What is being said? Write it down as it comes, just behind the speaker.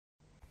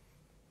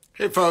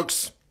Hey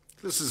folks,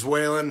 this is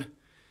Waylon.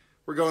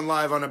 We're going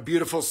live on a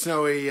beautiful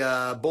snowy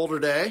Boulder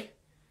day.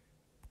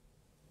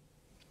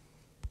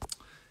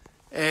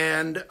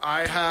 And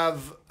I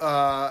have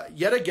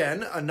yet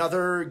again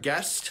another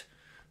guest.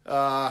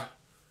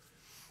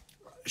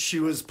 She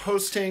was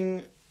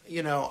posting,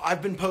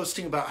 I've been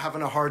posting about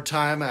having a hard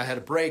time. I had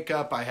a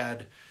breakup.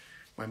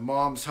 My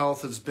mom's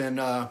health has been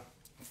a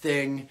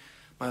thing.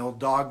 My old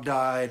dog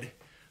died.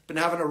 Been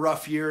having a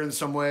rough year in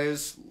some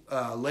ways.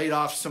 Laid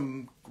off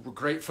some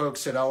great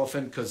folks at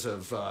Elephant because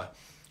of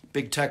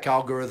big tech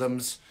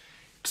algorithms,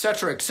 et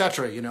cetera, et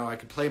cetera. I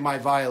could play my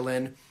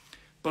violin,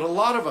 but a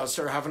lot of us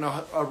are having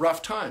a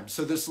rough time.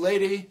 So this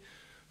lady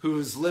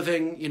who's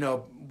living,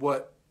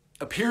 what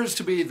appears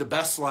to be the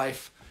best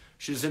life,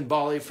 she's in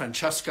Bali,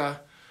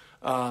 Francesca.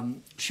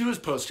 She was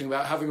posting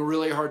about having a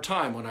really hard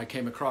time when I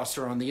came across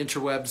her on the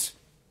interwebs.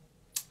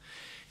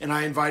 And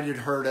I invited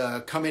her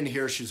to come in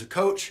here. She's a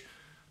coach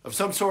of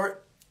some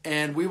sort.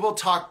 And we will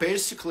talk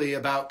basically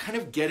about kind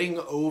of getting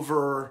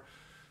over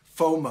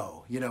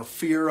FOMO,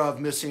 fear of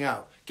missing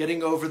out,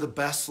 getting over the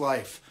best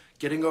life,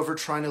 getting over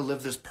trying to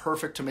live this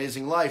perfect,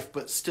 amazing life,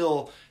 but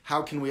still,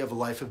 how can we have a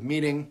life of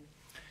meaning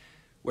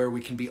where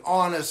we can be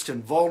honest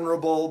and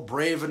vulnerable,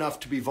 brave enough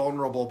to be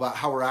vulnerable about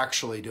how we're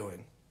actually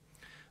doing.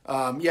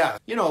 A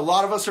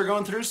lot of us are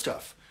going through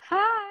stuff.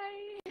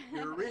 Hi.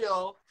 You're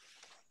real.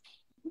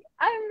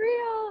 I'm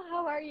real.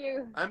 How are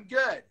you? I'm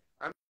good.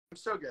 I'm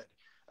so good.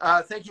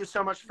 Thank you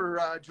so much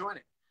for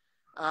joining.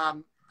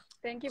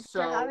 Thank you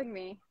for having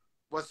me.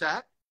 What's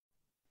that?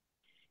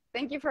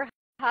 Thank you for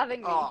having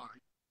me. Oh,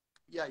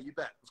 yeah, you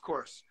bet. Of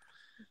course.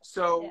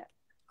 So,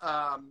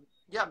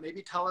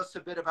 maybe tell us a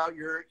bit about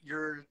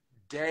your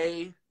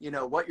day,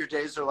 what your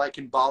days are like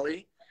in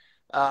Bali.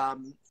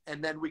 And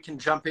then we can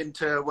jump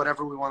into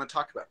whatever we want to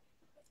talk about.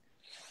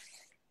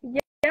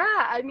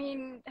 Yeah,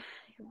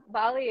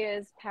 Bali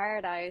is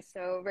paradise.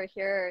 So over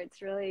here,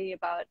 it's really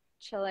about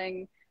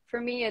chilling. For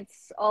me,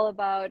 it's all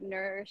about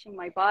nourishing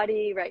my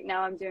body. Right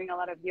now, I'm doing a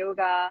lot of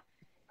yoga.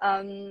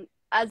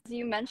 As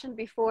you mentioned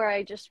before,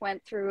 I just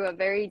went through a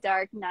very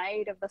dark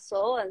night of the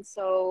soul. And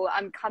so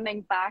I'm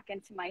coming back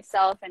into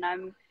myself and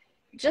I'm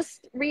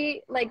just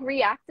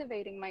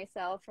reactivating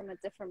myself from a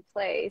different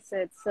place.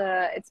 It's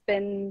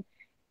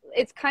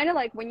kind of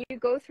like when you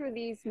go through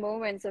these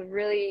moments of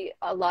really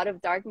a lot of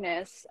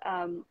darkness,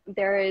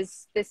 there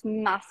is this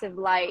massive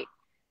light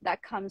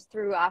that comes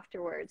through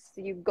afterwards. So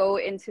you go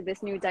into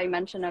this new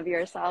dimension of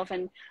yourself,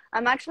 and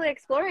I'm actually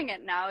exploring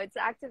it now. It's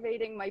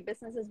activating. My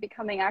business is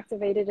becoming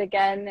activated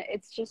again.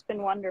 It's just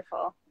been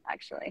wonderful,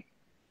 actually.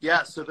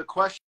 Yeah. So the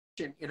question,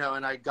 and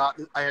I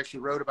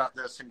actually wrote about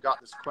this and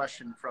got this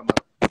question from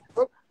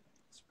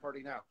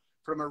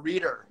a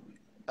reader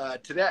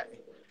today.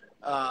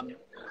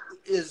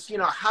 Is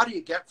how do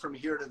you get from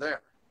here to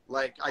there?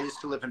 Like I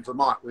used to live in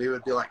Vermont. We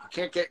would be like, you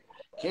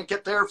can't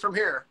get there from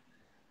here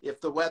if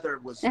the weather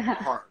was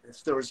hard,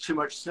 if there was too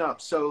much snow.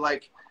 So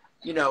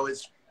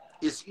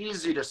it's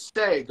easy to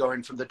stay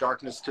going from the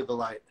darkness to the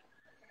light.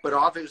 But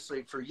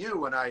obviously for you,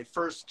 when I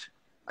first,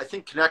 I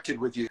think, connected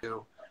with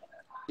you,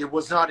 it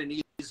was not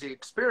an easy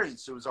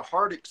experience. It was a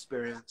hard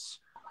experience.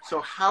 So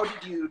how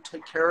did you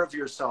take care of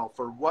yourself,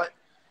 or what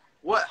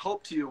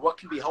helped you? What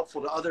can be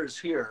helpful to others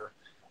here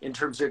in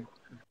terms of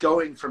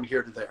going from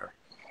here to there?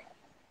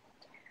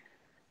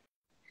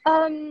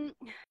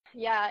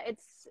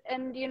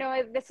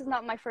 This is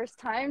not my first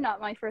time, not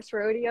my first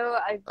rodeo.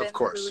 I've been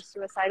through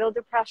suicidal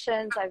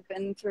depressions. I've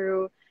been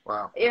through,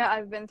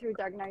 I've been through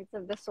dark nights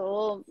of the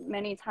soul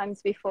many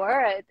times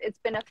before. It's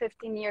been a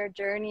 15-year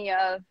journey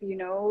of,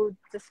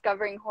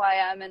 discovering who I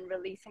am and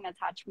releasing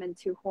attachment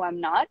to who I'm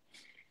not.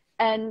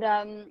 And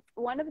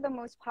one of the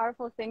most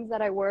powerful things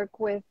that I work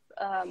with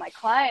my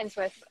clients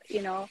with,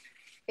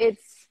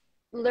 it's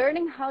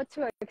learning how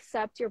to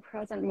accept your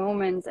present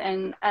moments.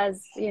 And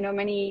as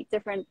many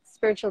different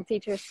spiritual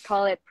teachers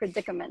call it,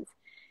 predicaments.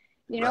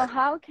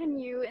 How can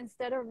you,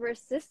 instead of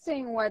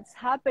resisting what's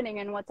happening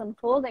and what's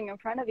unfolding in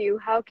front of you,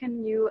 how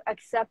can you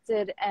accept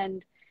it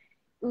and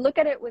look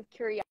at it with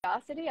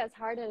curiosity, as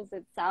hard as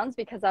it sounds?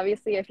 Because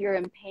obviously if you're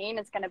in pain,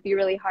 it's going to be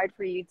really hard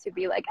for you to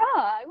be like,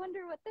 I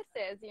wonder what this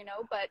is,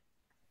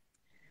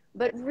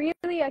 but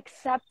really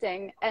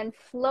accepting and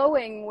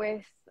flowing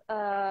with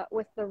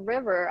the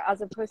river,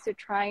 as opposed to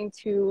trying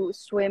to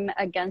swim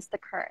against the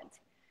current.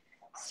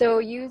 So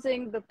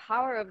using the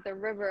power of the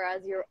river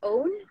as your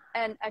own,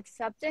 and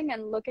accepting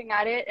and looking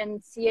at it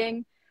and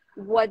seeing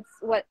what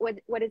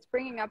it's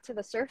bringing up to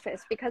the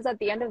surface. Because at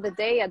the end of the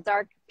day, a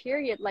dark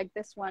period like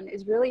this one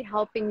is really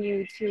helping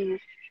you to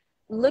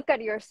look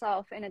at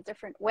yourself in a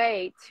different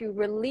way, to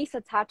release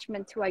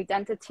attachment to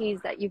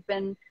identities that you've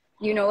been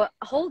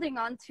holding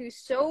on to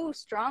so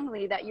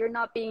strongly that you're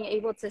not being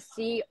able to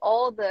see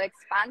all the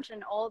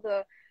expansion, all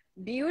the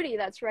beauty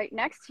that's right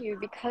next to you,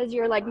 because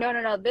you're like,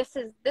 no, this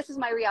is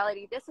my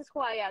reality. This is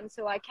who I am.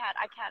 So I can't.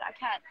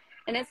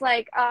 And it's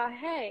like,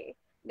 hey,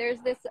 there's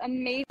this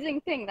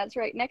amazing thing that's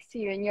right next to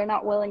you, and you're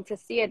not willing to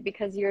see it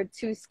because you're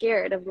too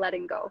scared of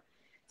letting go.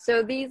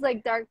 So these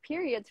dark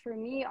periods for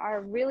me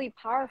are really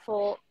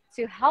powerful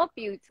to help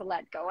you to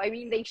let go. I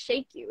mean, they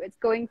shake you. It's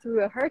going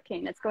through a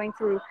hurricane. It's going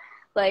through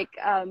like,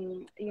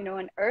 you know,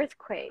 an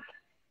earthquake.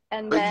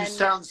 And but then, you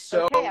sound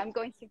so, okay, I'm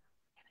going to.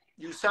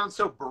 you sound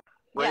so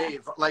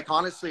brave. Yeah. Like,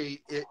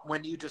 honestly,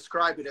 when you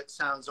describe it, it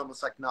sounds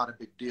almost like not a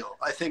big deal.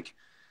 I think,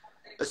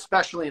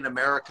 especially in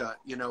America,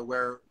 you know,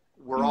 where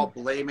we're all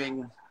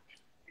blaming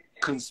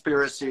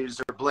conspiracies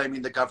or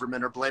blaming the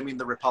government or blaming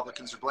the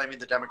Republicans or blaming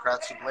the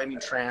Democrats or blaming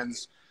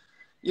trans,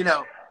 you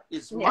know,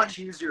 it's much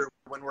easier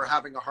when we're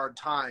having a hard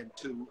time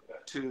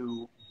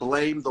to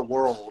blame the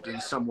world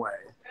in some way.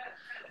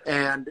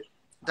 And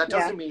that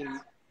doesn't mean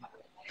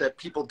that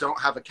people don't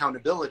have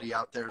accountability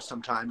out there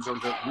sometimes, or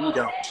that we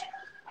don't.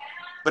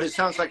 But it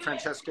sounds like,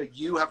 Francesca,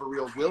 you have a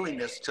real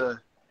willingness to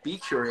be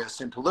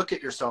curious and to look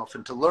at yourself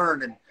and to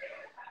learn and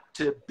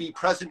to be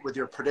present with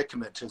your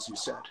predicament, as you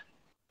said.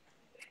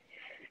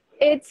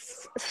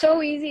 It's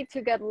so easy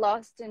to get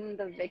lost in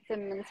the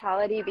victim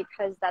mentality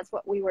because that's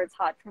what we were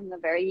taught from the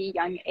very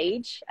young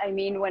age. I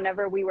mean,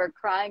 whenever we were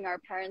crying, our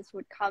parents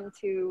would come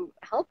to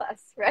help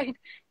us, right?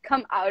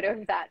 Come out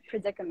of that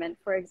predicament,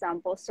 for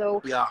example.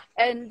 So,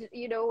 and,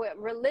 you know,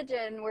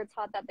 religion, we're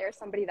taught that there's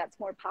somebody that's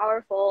more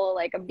powerful,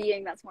 like a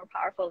being that's more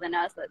powerful than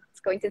us, that's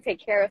going to take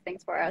care of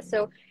things for us.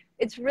 So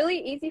it's really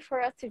easy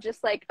for us to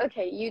just like,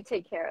 okay, you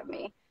take care of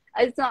me.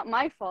 It's not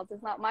my fault.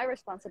 It's not my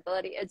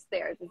responsibility. It's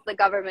theirs. It's the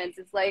government's.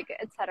 It's like,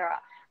 etc.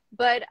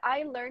 But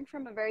I learned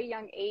from a very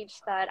young age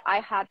that I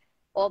had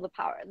all the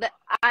power, that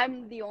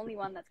I'm the only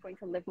one that's going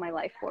to live my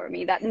life for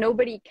me, that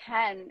nobody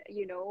can,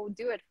 you know,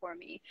 do it for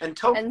me. And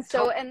tell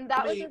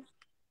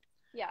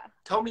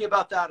me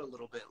about that a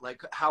little bit.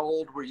 Like, how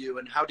old were you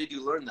and how did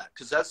you learn that?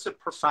 Because that's a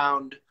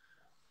profound,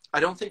 I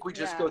don't think we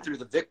just go through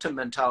the victim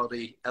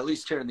mentality, at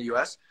least here in the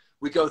US.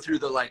 We go through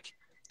the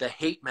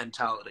hate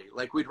mentality.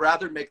 Like, we'd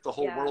rather make the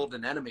whole world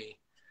an enemy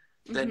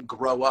than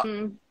grow up.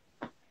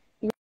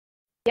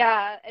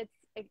 Yeah,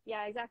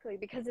 exactly.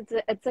 Because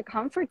it's a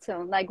comfort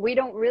zone. Like, we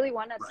don't really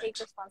want to take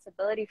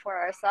responsibility for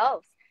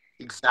ourselves.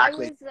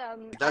 Exactly.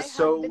 That's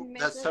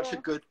such a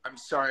good, I'm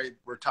sorry,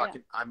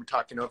 I'm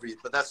talking over you,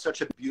 but that's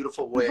such a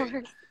beautiful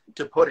way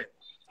to put it.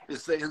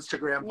 It's the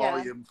Instagram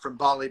volume from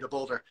Bali to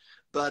Boulder.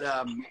 But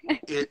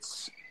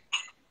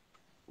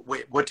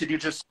wait, what did you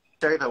just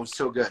say? That was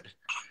so good.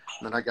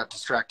 And then I got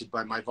distracted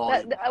by my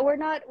volume. We're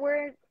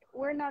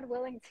not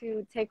willing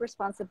to take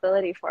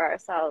responsibility for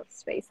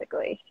ourselves,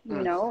 basically.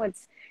 You know,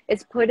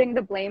 it's putting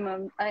the blame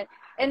on,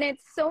 and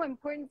it's so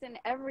important in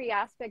every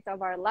aspect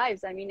of our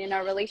lives. I mean, in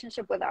our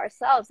relationship with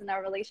ourselves, in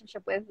our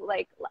relationship with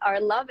like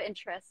our love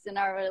interests, in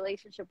our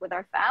relationship with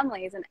our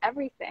families and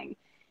everything.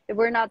 If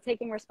we're not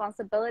taking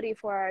responsibility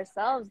for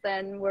ourselves,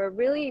 then we're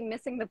really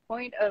missing the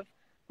point of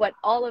what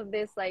all of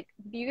this like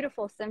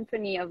beautiful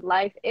symphony of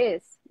life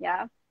is.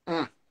 Yeah.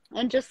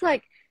 And just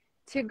like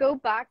to go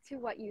back to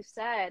what you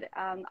said,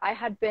 I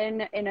had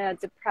been in a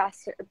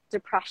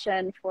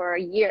depression for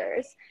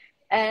years,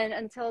 and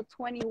until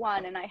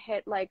 21, and I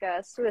hit like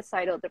a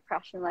suicidal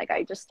depression. Like,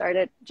 I just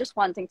started just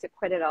wanting to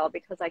quit it all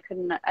because I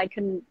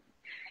couldn't,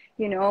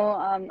 you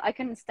know, I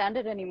couldn't stand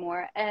it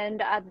anymore.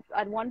 And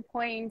at one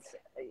point,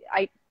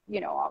 I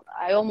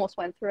almost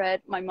went through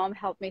it. My mom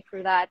helped me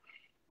through that.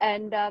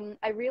 And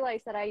I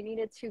realized that I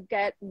needed to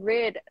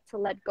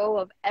let go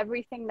of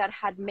everything that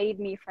had made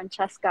me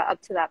Francesca up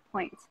to that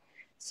point.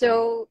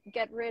 So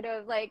get rid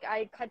of, like,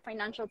 I cut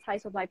financial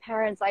ties with my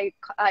parents. I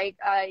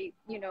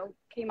you know,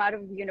 came out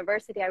of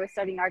university. I was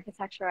studying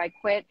architecture. I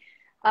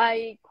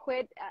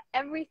quit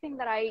everything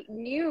that I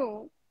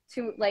knew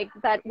to, like,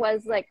 that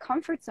was like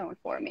comfort zone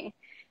for me.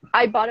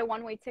 I bought a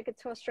one-way ticket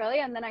to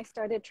Australia, and then I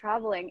started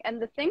traveling.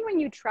 And the thing when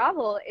you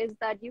travel is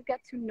that you get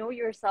to know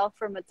yourself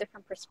from a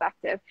different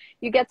perspective.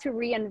 You get to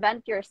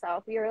reinvent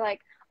yourself. You're like,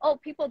 oh,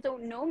 people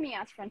don't know me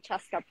as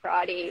Francesca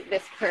Perotti,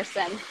 this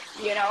person,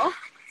 you know?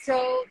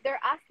 So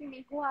they're asking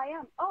me who I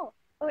am. Oh,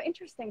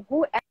 interesting.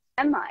 Who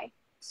am I?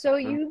 So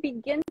you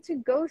begin to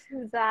go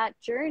through that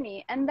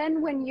journey. And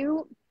then when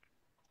you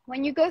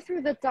go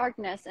through the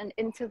darkness and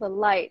into the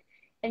light,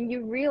 and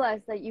you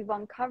realize that you've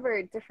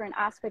uncovered different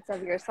aspects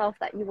of yourself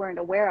that you weren't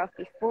aware of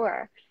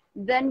before,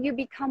 then you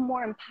become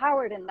more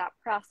empowered in that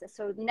process.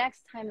 So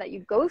next time that you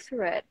go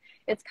through it,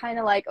 it's kind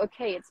of like,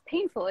 okay, it's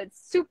painful,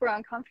 it's super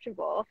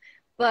uncomfortable,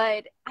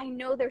 but I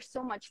know there's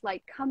so much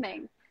light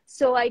coming.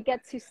 So I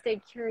get to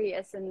stay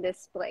curious in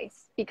this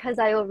place because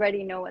I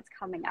already know what's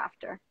coming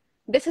after.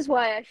 This is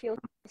why I feel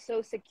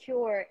so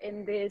secure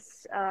in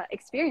this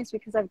experience,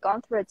 because I've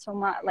gone through it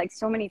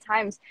so many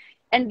times.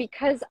 And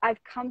because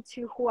I've come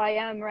to who I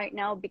am right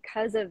now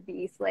because of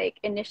these like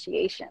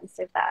initiations,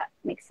 if that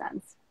makes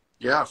sense.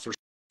 Yeah, for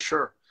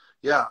sure.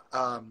 Yeah.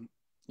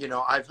 You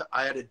know, I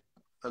had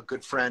a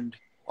good friend,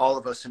 all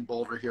of us in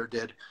Boulder here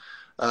did,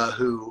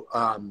 who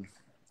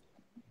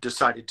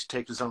decided to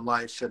take his own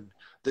life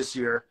this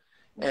year.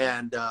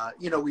 And,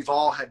 you know, we've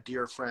all had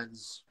dear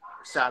friends,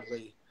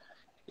 sadly,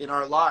 in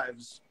our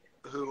lives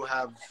who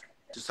have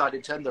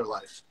decided to end their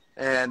life.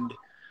 And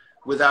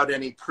without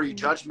any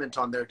prejudgment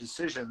on their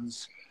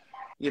decisions,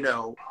 you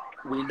know,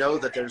 we know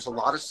that there's a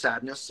lot of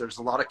sadness, there's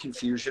a lot of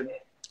confusion,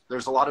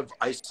 there's a lot of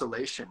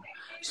isolation.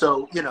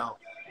 So, you know,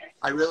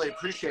 I really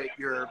appreciate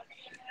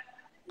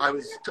I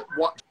was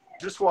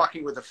just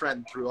walking with a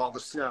friend through all the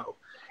snow,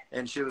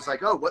 and she was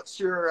like, oh, what's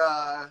your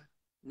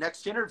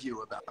next interview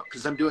about?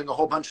 Because I'm doing a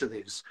whole bunch of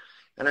these.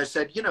 And I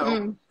said, you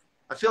know,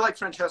 I feel like,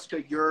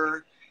 Francesca,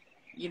 you're,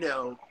 you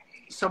know,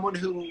 someone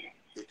who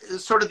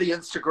is sort of the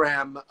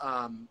Instagram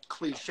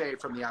cliche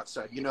from the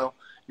outside. You know,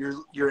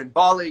 you're in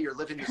Bali, you're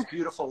living this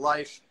beautiful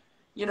life,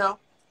 you know,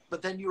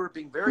 but then you were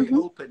being very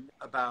open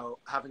about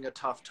having a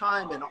tough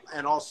time,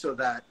 and also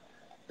that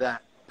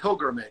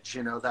pilgrimage,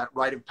 you know, that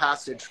rite of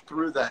passage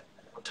through that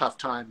tough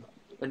time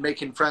and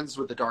making friends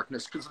with the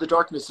darkness, because the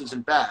darkness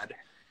isn't bad.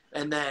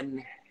 And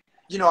then,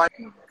 you know, I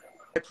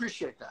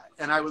appreciate that.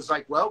 And I was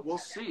like, well, we'll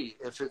see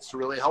if it's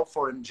really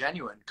helpful and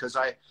genuine, because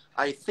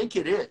I think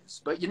it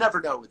is, but you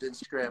never know with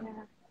Instagram.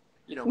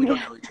 You know, we don't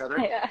know each other.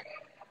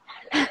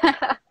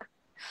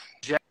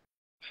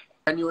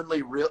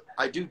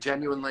 I do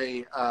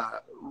genuinely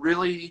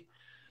really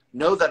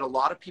know that a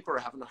lot of people are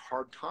having a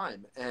hard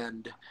time.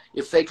 And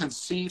if they can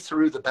see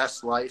through the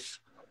best life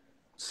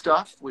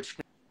stuff, which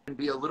can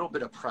be a little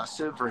bit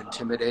oppressive or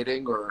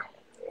intimidating, or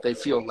they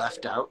feel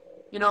left out,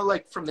 you know,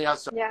 like from the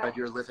outside,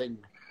 you're living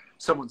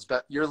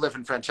you're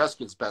living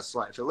Francesca's best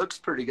life. It looks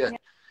pretty good.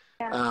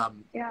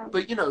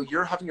 But you know,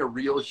 you're having a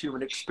real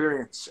human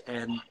experience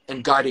and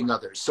guiding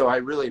others. So I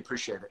really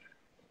appreciate it.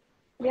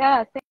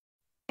 Yeah.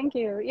 Thank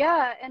you.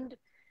 Yeah. And,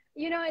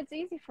 you know, it's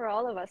easy for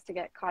all of us to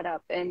get caught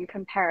up in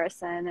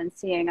comparison and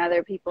seeing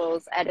other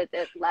people's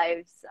edited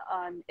lives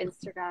on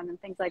Instagram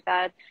and things like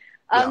that.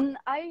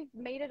 I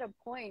made it a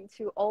point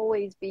to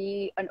always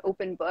be an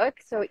open book.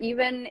 So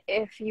even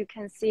if you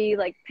can see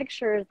like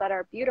pictures that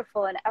are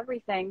beautiful and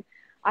everything,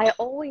 I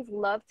always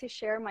love to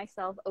share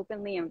myself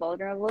openly and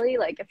vulnerably.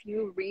 Like if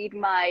you read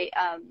my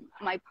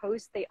my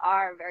posts, they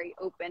are very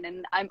open,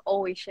 and I'm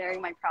always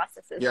sharing my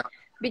processes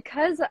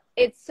because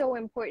it's so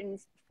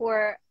important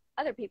for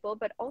other people,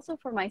 but also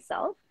for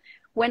myself.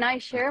 When I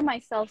share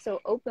myself so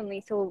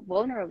openly, so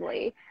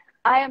vulnerably,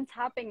 I am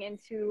tapping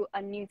into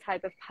a new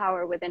type of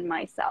power within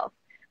myself,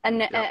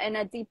 and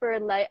a deeper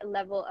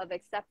level of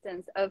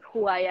acceptance of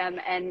who I am,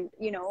 and,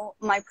 you know,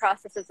 my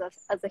processes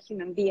as a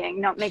human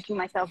being, not making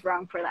myself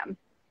wrong for them.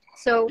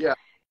 So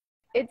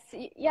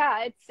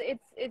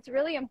it's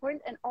really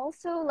important. And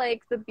also,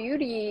 like, the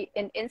beauty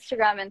in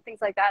Instagram and things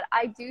like that,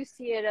 I do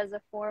see it as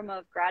a form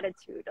of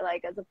gratitude,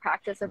 like as a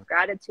practice of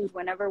gratitude.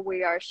 Whenever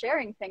we are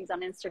sharing things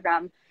on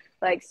Instagram,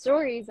 like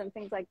stories and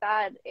things like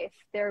that, if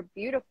they're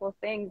beautiful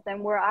things,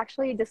 then we're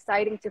actually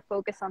deciding to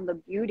focus on the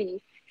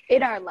beauty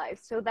in our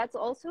lives. So that's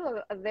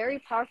also a very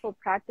powerful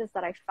practice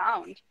that I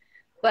found.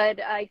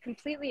 But I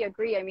completely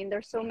agree. I mean,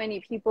 there's so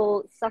many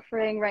people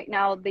suffering right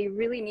now. They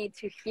really need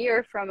to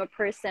hear from a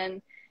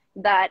person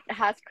that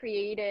has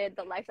created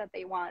the life that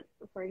they want.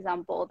 For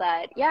example,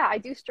 that, I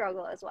do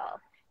struggle as well.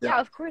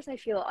 Yeah, of course I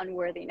feel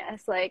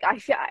unworthiness. Like, I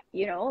feel,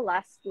 you know,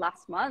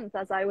 last month,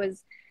 as I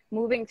was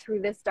moving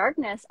through this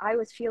darkness, I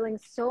was feeling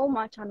so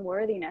much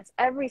unworthiness.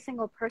 Every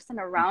single person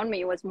around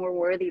me was more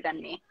worthy than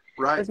me.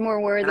 Right. Was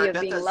more worthy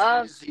of being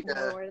loved.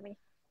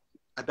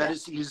 I bet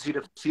it's easy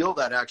to feel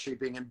that, actually,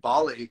 being in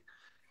Bali.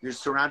 You're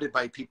surrounded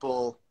by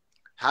people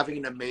having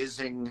an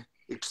amazing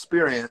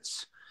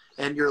experience,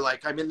 and you're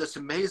like, I'm in this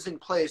amazing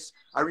place.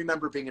 I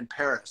remember being in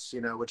Paris, you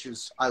know, which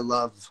is, I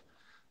love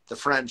the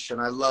French,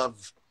 and I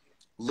love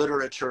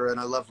literature, and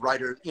I love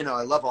writers, you know,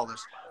 I love all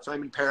this. So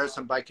I'm in Paris,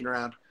 I'm biking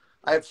around,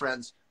 I have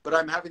friends, but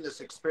I'm having this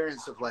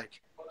experience of,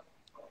 like,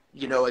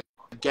 you know,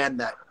 again,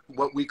 that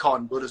what we call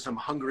in Buddhism,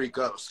 hungry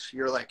ghost.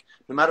 You're like,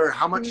 no matter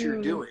how much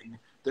you're doing,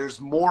 there's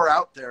more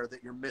out there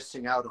that you're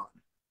missing out on.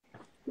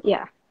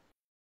 Yeah.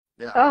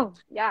 Oh,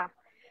 yeah.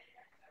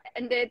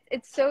 And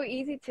it's so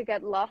easy to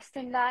get lost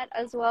in that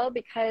as well,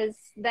 because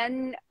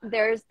then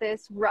there's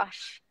this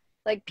rush.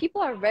 Like,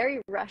 people are very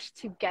rushed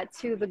to get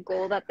to the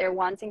goal that they're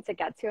wanting to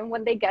get to. And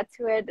when they get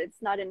to it, it's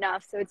not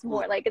enough. So it's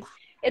more like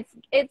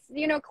it's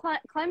you know,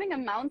 climbing a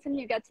mountain,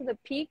 you get to the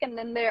peak, and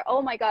then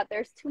oh my God,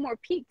 there's 2 more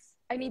peaks.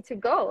 I need to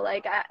go.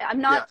 Like,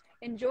 I'm not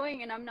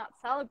enjoying, and I'm not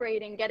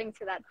celebrating getting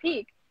to that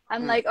peak.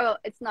 I'm like, oh,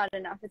 it's not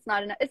enough. It's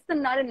not enough. It's the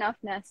not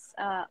enoughness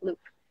loop.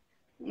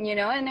 You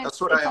know, and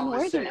that's what I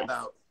always say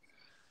about,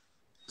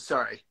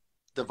 sorry,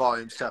 the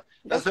volume stuff.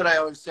 That's what I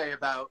always say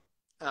about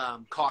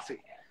coffee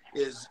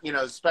is, you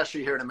know,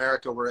 especially here in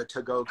America, we're a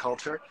to-go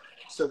culture.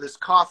 So this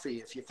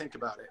coffee, if you think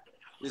about it,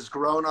 is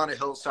grown on a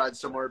hillside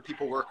somewhere.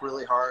 People work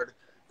really hard.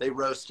 They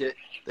roast it.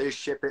 They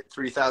ship it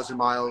 3,000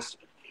 miles.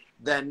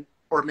 Then,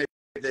 or maybe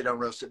they don't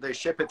roast it. They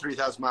ship it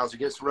 3,000 miles. It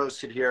gets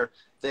roasted here.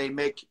 They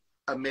make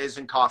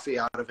amazing coffee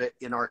out of it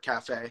in our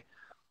cafe.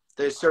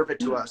 They serve it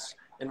to us,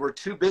 and we're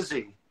too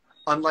busy.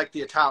 Unlike the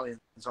Italians,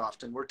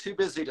 often we're too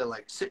busy to,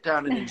 like, sit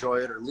down and enjoy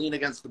it or lean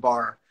against the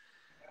bar.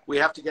 We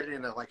have to get it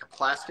in a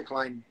plastic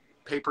lined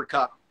paper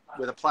cup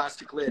with a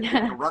plastic lid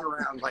and run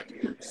around, like,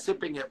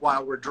 sipping it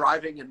while we're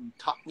driving and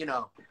you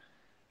know,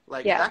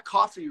 like, that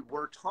coffee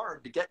worked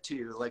hard to get to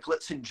you. Like,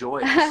 let's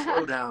enjoy it.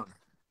 Slow down.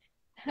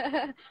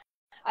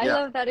 I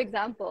love that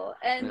example.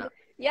 And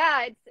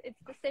yeah,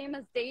 it's the same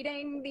as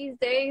dating these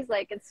days.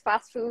 Like it's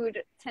fast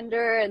food,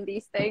 Tinder, and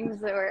these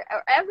things, or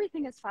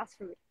everything is fast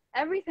food.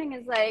 Everything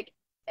is like,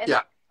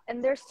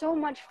 and there's so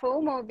much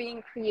FOMO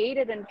being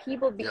created in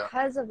people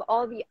because of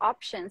all the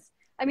options.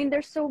 I mean,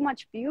 there's so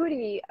much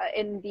beauty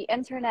in the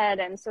internet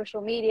and social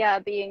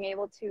media, being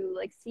able to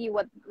like see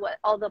what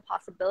all the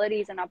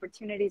possibilities and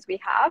opportunities we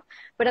have.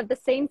 But at the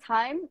same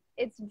time,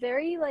 it's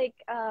very like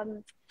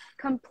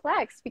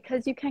complex,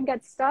 because you can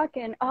get stuck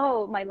in,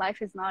 oh, my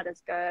life is not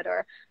as good,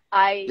 or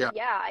I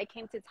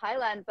came to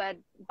Thailand, but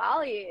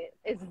Bali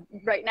is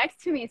right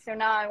next to me, so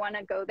now I want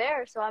to go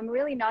there. So I'm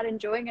really not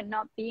enjoying and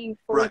not being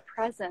fully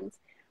present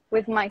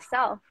with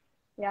myself.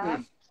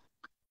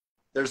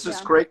 There's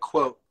this great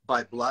quote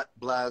by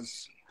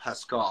Blaise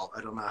Pascal,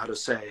 I don't know how to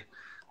say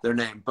their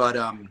name, but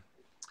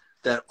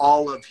that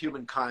all of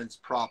humankind's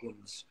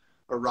problems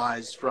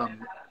arise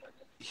from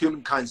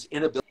humankind's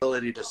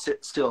inability to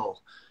sit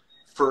still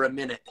for a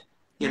minute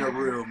in a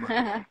room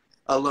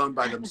alone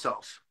by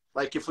themselves.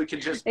 Like if we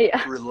can just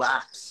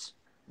relax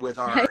with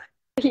our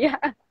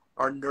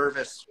our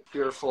nervous,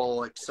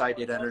 fearful,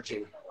 excited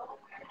energy,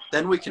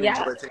 then we can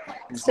enjoy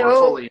things more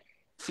fully,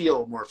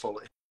 feel more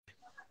fully.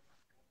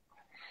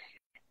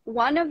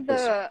 One of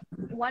the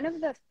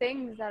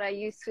things that I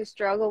used to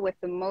struggle with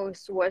the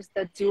most was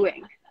the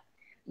doing,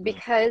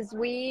 because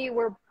we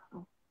were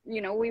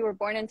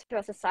born into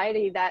a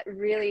society that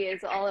really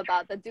is all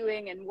about the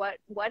doing, and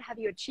what have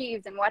you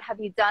achieved and what have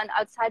you done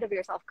outside of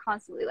yourself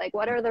constantly, like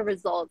what are the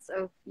results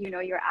of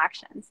your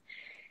actions.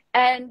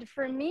 And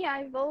for me,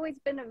 I've always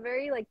been a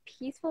very like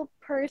peaceful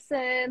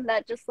person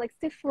that just likes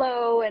to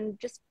flow and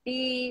just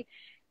be.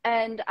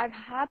 And I've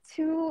had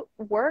to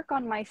work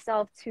on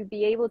myself to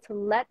be able to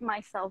let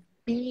myself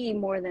be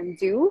more than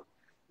do.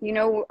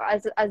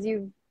 As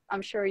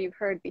I'm sure you've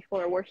heard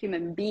before, we're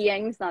human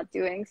beings, not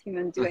doings,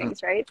 human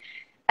doings, right?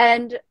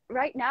 And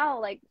right now,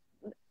 like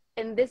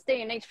in this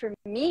day and age, for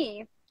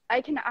me,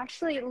 I can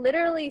actually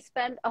literally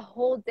spend a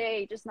whole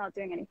day just not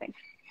doing anything.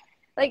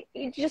 Like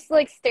just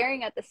like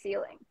staring at the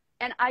ceiling.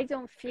 And I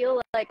don't feel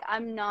like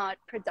I'm not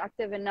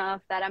productive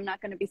enough, that I'm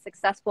not going to be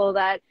successful,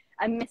 that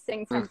I'm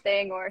missing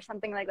something or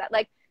something like that.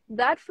 Like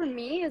that for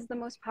me is the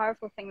most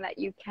powerful thing that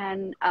you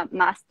can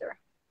master,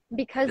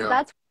 because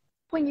that's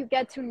when you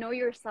get to know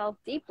yourself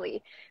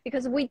deeply,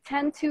 because we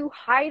tend to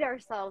hide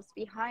ourselves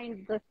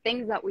behind the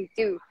things that we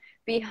do,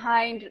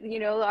 behind,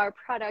 our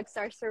products,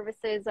 our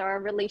services, our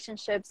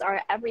relationships,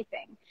 our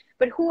everything.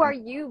 But who are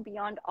you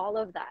beyond all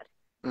of that?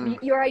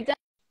 Your identity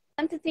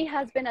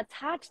has been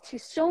attached to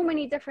so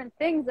many different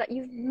things that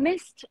you've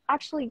missed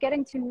actually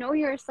getting to know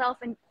yourself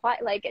in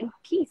quiet, like in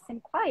peace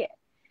and quiet.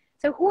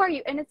 So who are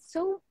you? And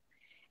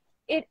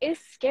it is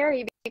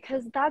scary,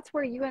 because that's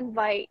where you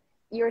invite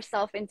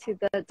yourself into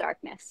the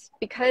darkness,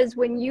 because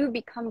when you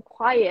become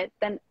quiet,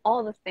 then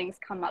all the things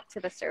come up to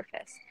the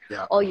surface,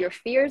 all your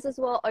fears as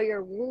well, all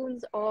your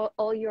wounds,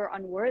 all your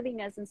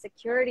unworthiness,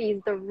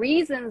 insecurities, the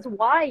reasons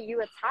why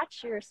you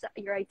attach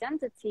your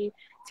identity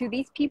to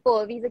these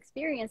people, these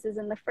experiences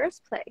in the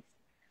first place.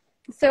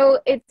 So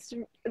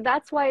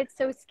that's why it's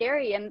so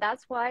scary, and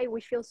that's why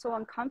we feel so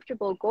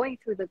uncomfortable going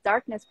through the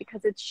darkness,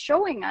 because it's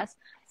showing us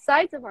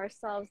sides of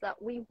ourselves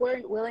that we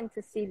weren't willing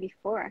to see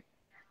before.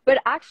 But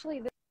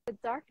actually the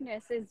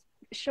darkness is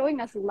showing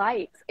us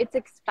light. It's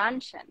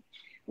expansion.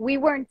 We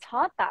weren't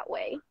taught that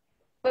way,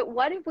 but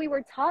what if we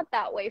were taught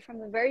that way from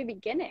the very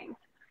beginning?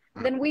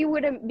 Then we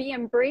wouldn't be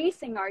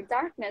embracing our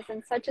darkness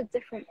in such a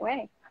different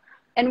way,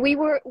 and we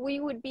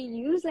would be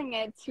using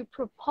it to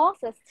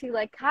propulse us, to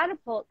like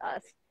catapult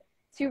us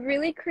to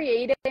really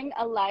creating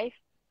a life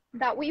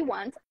that we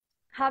want,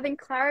 having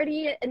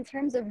clarity in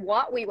terms of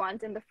what we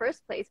want in the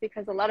first place,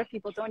 because a lot of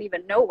people don't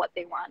even know what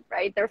they want,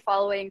 right? They're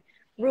following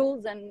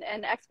rules and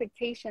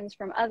expectations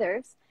from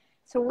others.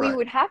 So we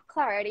would have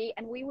clarity,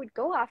 and we would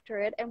go after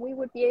it, and we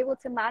would be able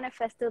to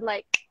manifest it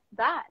like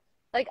that.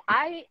 Like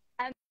I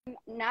am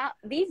now,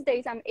 these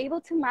days, I'm able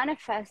to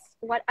manifest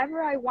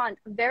whatever I want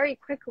very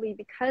quickly,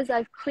 because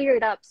I've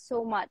cleared up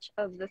so much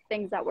of the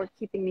things that were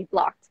keeping me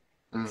blocked.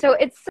 So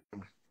it's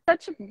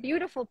such a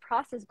beautiful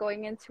process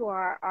going into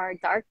our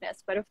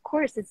darkness, but of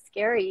course it's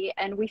scary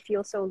and we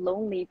feel so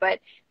lonely. But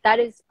that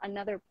is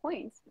another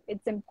point.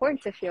 It's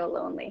important to feel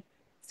lonely,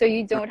 so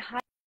you don't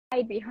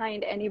hide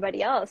behind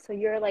anybody else. So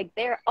you're like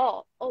there,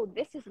 oh,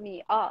 this is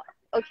me. Oh,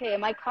 okay,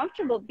 am I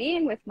comfortable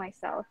being with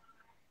myself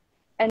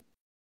and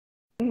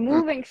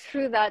moving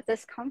through that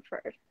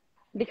discomfort,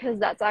 because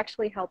that's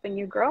actually helping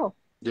you grow.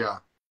 Yeah,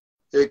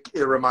 it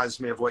reminds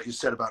me of what you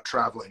said about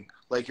traveling.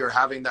 Like you're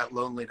having that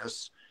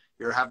loneliness,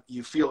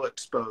 you feel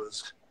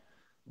exposed,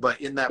 but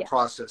in that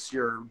process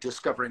you're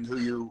discovering who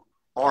you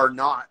are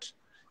not.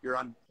 You're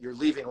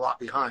leaving a lot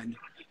behind,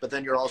 but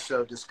then you're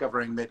also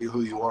discovering maybe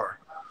who you are.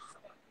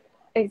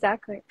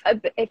 Exactly.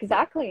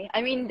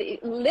 I mean,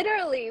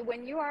 literally,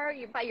 when you are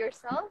by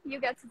yourself, you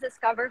get to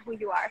discover who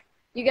you are.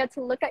 You get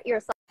to look at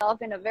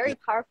yourself in a very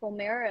powerful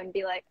mirror and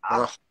be like,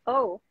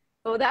 oh,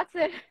 that's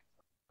it.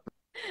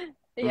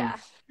 Yeah.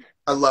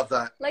 I love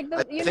that. Like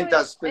I think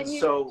that's been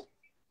so.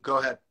 Go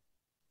ahead.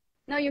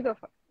 No, you go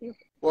for it.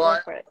 Well,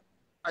 for it.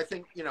 I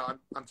think, you know,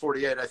 I'm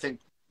 48. I think,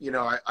 you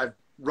know, I've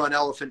run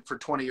Elephant for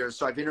 20 years.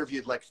 So I've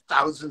interviewed like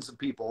thousands of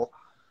people.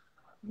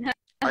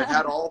 I've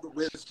had all the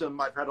wisdom.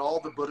 I've had all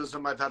the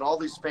Buddhism. I've had all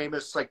these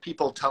famous like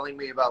people telling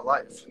me about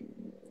life.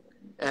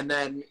 And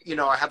then, you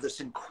know, I have this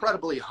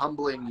incredibly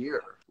humbling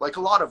year, like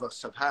a lot of us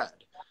have had,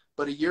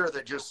 but a year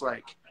that just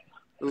like,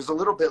 it was a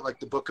little bit like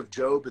the book of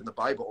Job in the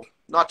Bible,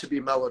 not to be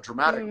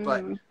melodramatic,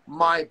 but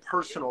my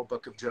personal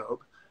book of Job.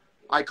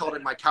 I called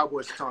it my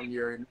cowboy song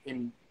year.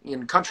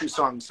 In country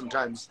songs,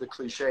 sometimes the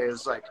cliche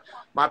is like,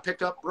 my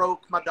pickup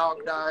broke, my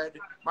dog died,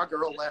 my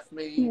girl left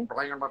me,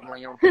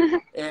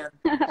 and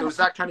it was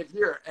that kind of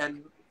year.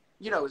 And,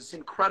 you know, it's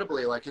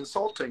incredibly like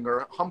insulting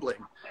or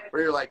humbling,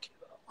 where you're like,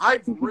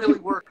 I've really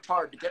worked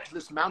hard to get to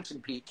this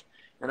mountain peak,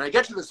 and I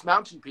get to this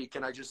mountain peak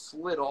and I just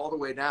slid all the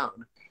way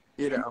down,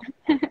 you know.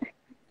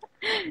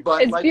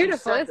 But it's like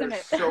beautiful, you said, isn't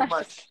it? So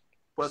much.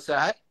 What's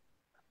that?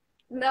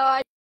 No,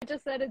 I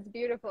just said it's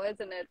beautiful,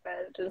 isn't it?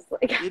 But just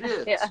like it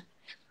is. Yeah.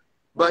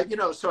 But, you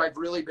know, so I've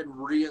really been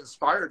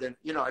re-inspired, and,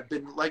 you know, I've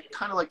been like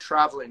kind of like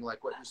traveling,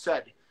 like what you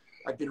said.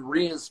 I've been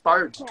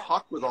re-inspired to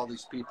talk with all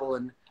these people,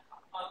 and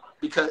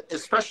because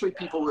especially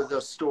people with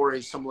a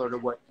story similar to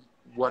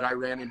what I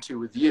ran into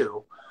with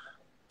you.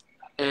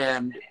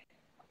 And,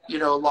 you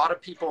know, a lot of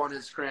people on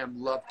Instagram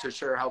love to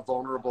share how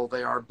vulnerable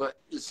they are, but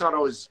it's not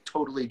always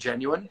totally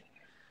genuine,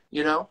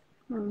 you know?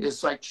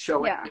 It's like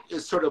showing,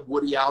 it's sort of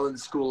Woody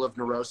Allen's school of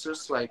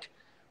neurosis. Like,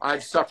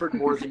 I've suffered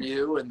more than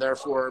you, and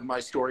therefore my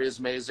story is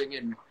amazing,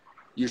 and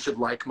you should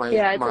like my...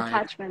 Yeah, it's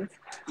attachment.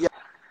 Yeah.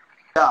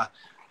 Yeah.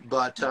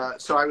 But,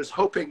 so I was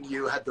hoping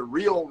you had the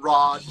real,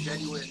 raw,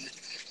 genuine,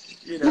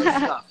 you know,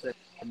 stuff.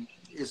 And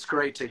it's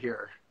great to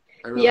hear.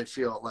 I really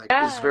feel like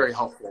it's very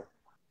helpful.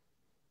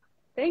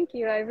 Thank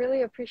you. I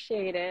really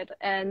appreciate it.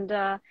 And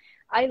I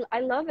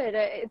love it.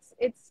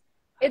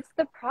 It's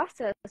the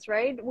process,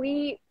 right?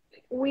 We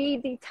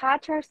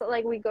detach ourselves,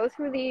 like we go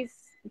through these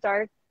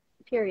dark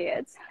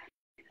periods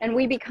and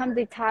we become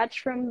detached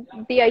from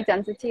the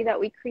identity that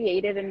we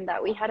created and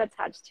that we had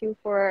attached to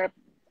for,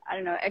 I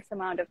don't know, X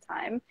amount of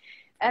time.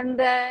 And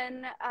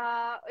then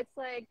it's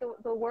like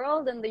the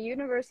world and the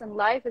universe and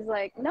life is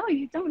like, no,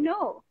 you don't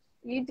know.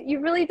 You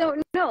really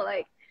don't know.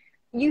 Like,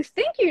 you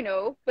think you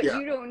know, but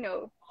you don't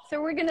know.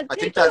 So we're gonna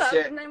take you up,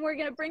 and then we're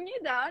gonna bring you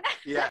down.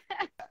 Yeah,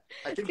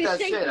 I think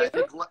that's it.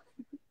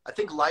 I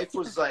think life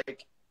was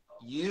like,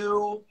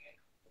 you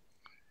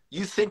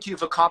think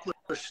you've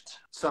accomplished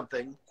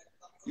something.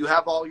 You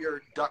have all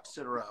your ducks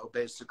in a row,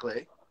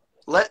 basically.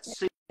 Let's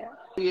see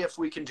if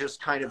we can just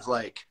kind of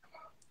like,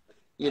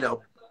 you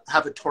know,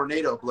 have a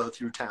tornado blow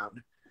through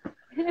town.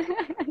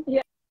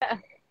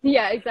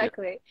 Yeah,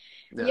 exactly.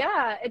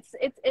 Yeah, it's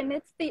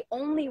the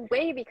only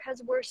way,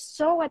 because we're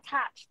so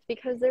attached,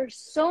 because there's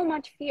so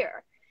much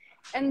fear.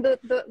 And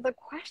the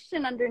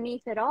question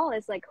underneath it all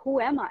is like, who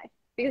am I?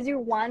 Because you're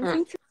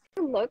wanting to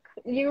look,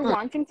 you're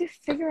wanting to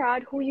figure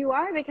out who you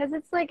are, because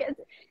it's like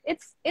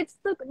it's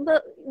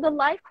the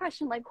life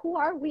question, like, who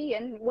are we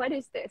and what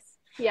is this?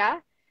 Yeah.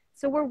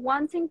 So we're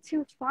wanting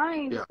to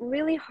find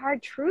really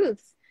hard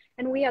truths.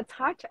 And we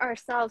attach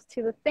ourselves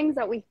to the things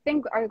that we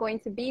think are going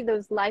to be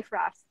those life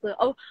rafts.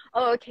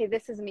 Okay,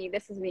 this is me.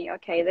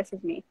 Okay, this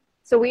is me.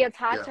 So we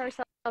attach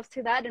ourselves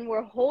to that, and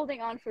we're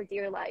holding on for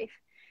dear life.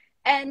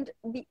 And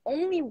the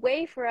only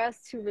way for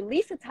us to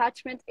release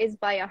attachment is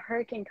by a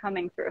hurricane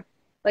coming through,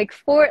 like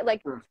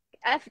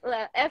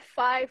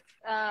F5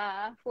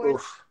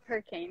 force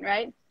hurricane,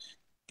 right?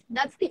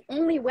 That's the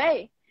only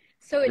way.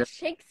 So it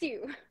shakes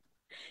you.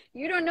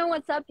 You don't know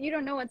what's up. You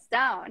don't know what's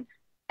down.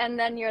 And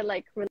then you're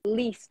like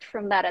released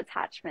from that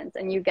attachment,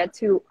 and you get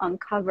to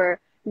uncover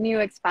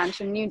new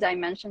expansion, new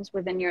dimensions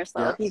within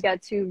yourself. You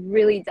get to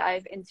really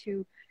dive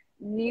into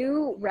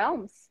new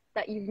realms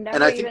that you've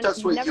never even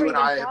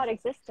thought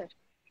existed.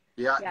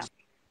 Yeah,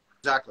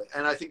 exactly.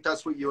 And I think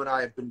that's what you and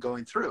I have been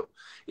going through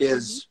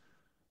is,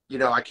 you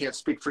know, I can't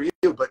speak for you,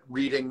 but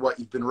reading what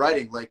you've been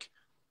writing, like,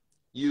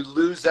 you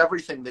lose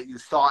everything that you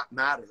thought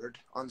mattered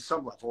on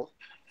some level.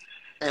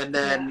 And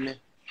then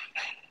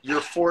you're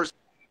forced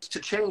to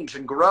change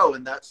and grow,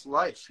 and that's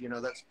life, you know.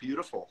 That's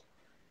beautiful,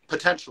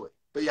 potentially,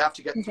 but you have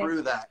to get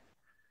through that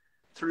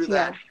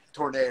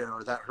tornado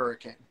or that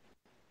hurricane.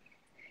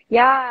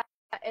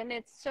 And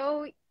it's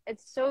so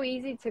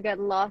easy to get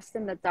lost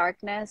in the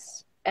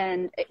darkness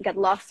and get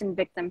lost in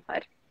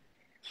victimhood,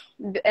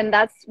 and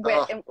that's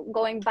where,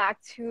 going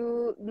back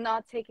to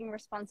not taking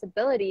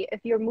responsibility.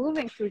 If you're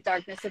moving through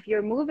darkness, if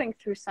you're moving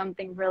through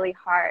something really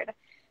hard,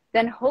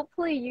 then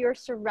hopefully you're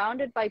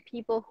surrounded by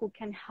people who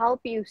can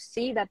help you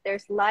see that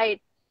there's light,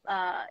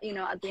 you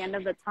know, at the end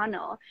of the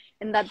tunnel,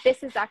 and that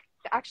this is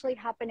actually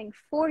happening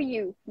for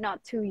you,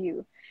 not to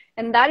you.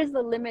 And that is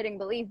the limiting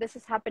belief. This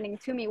is happening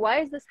to me. Why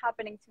is this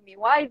happening to me?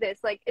 Why this?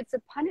 Like, it's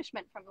a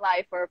punishment from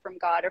life or from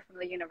God or from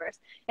the universe.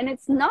 And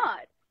it's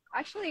not.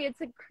 Actually, it's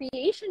a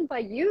creation by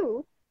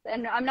you.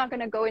 And I'm not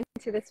going to go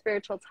into the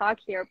spiritual talk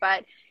here,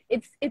 but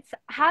it's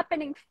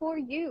happening for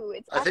you.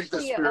 It's I think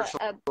the spiritual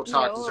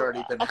talk has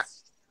already been.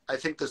 I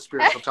think the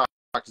spiritual talk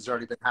has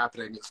already been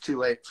happening. It's too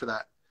late for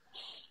that.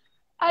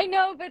 I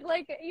know, but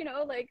like, you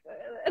know, like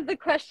the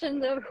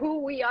question of who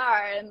we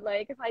are, and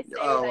like if I say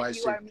that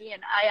you are me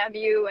and I am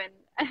you, and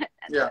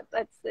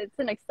it's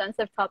an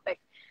extensive topic.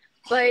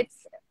 But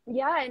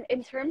yeah,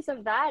 in terms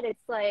of that,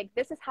 it's like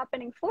this is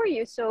happening for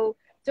you, so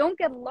don't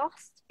get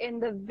lost in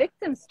the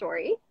victim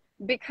story,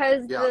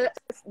 because the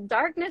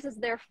darkness is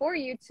there for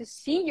you to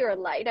see your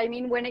light. I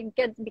mean, when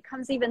it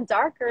becomes even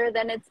darker,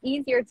 then it's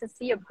easier to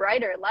see a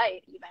brighter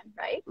light even,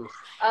 right?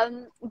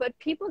 But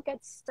people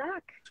get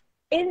stuck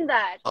in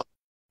that,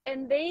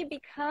 and they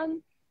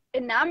become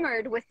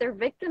enamored with their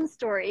victim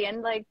story,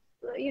 and like,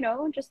 you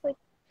know, just like,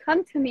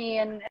 come to me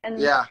and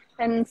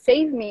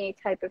save me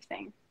type of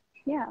thing.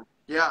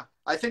 Yeah,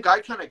 I think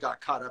I kind of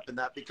got caught up in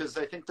that, because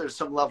I think there's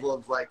some level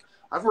of like,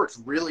 I've worked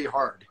really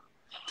hard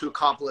to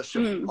accomplish a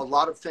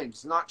lot of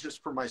things, not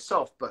just for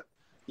myself, but,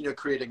 you know,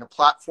 creating a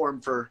platform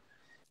for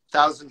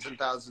thousands and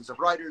thousands of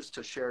writers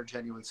to share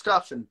genuine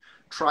stuff, and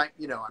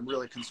you know, I'm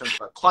really concerned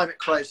about climate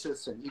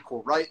crisis and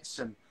equal rights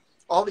and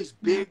all these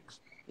big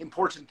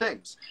important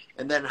things.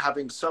 And then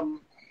having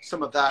some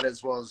of that,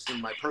 as well as in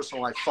my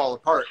personal life, fall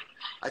apart.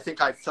 I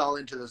think I fell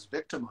into this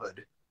victimhood.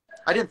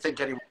 I didn't think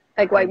anyone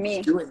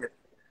was doing it.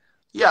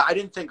 Yeah, I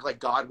didn't think like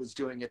God was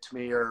doing it to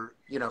me, or,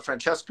 you know,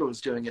 Francesca was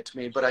doing it to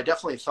me, but I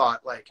definitely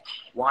thought like,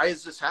 why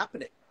is this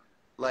happening?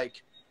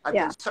 Like, I've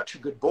been such a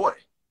good boy,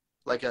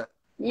 like a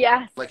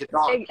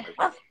dog.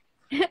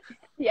 You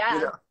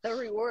know? The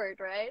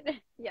reward,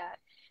 right?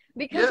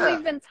 Because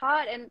we've been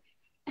taught,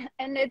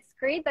 and it's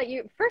great that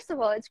first of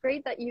all, it's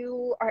great that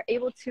you are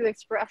able to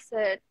express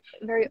it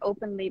very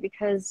openly,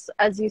 because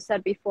as you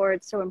said before,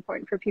 it's so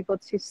important for people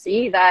to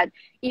see that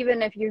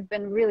even if you've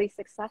been really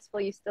successful,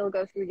 you still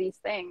go through these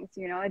things,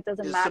 you know, it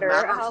doesn't matter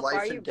how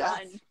far you've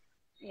gone.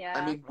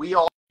 I mean, we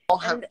all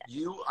have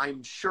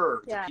I'm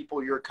sure the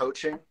people you're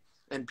coaching,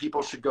 and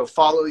people should go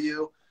follow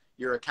you,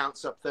 your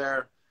account's up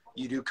there,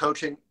 you do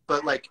coaching,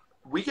 but like,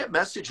 we get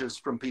messages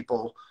from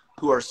people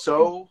who are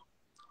so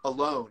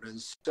alone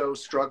and so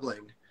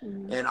struggling,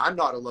 and I'm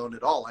not alone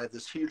at all. I have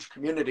this huge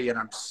community, and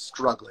I'm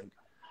struggling.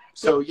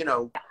 So, you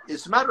know,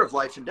 it's a matter of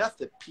life and death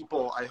that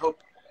people, I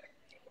hope,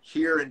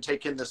 hear and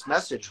take in this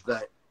message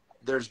that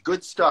there's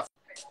good stuff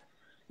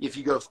if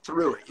you go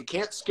through it. You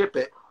can't skip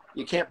it.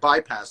 You can't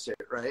bypass it,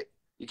 right?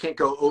 You can't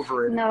go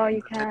over it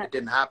and pretend it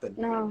didn't happen.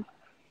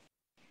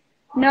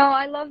 No,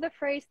 I love the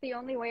phrase, the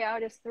only way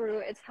out is through.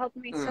 It's helped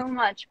me so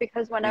much,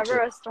 because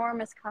whenever a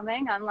storm is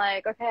coming, I'm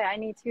like, okay, I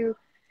need to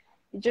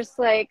just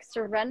like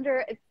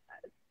surrender.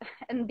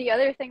 And the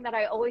other thing that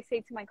I always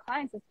say to my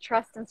clients is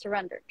trust and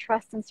surrender,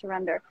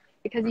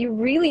 because you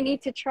really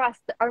need to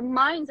trust. Our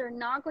minds are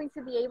not going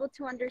to be able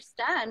to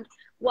understand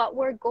what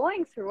we're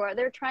going through, or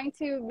they're trying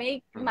to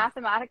make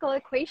mathematical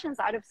equations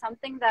out of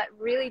something that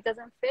really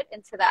doesn't fit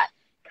into that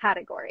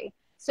category.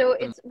 So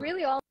it's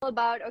really all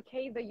about,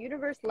 okay, the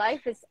universe,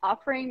 life is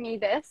offering me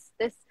this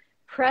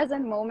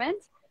present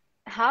moment.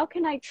 How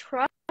can I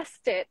trust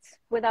it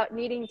without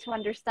needing to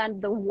understand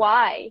the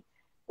why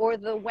or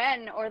the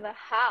when or the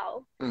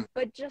how,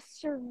 but just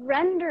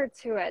surrender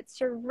to it,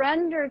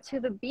 surrender to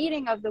the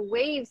beating of the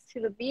waves, to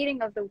the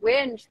beating of the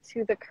wind,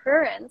 to the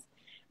currents,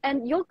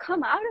 and you'll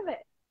come out of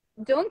it.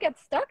 Don't get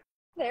stuck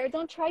there.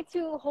 Don't try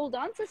to hold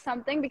on to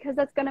something, because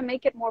that's going to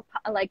make it more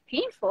like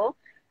painful,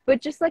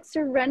 but just like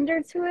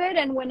surrender to it.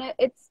 And when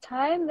it's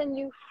time, then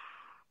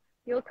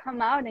you'll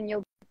come out and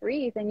you'll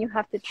breathe, and you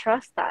have to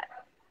trust that.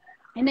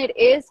 And it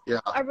is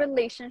a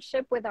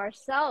relationship with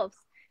ourselves,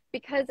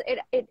 because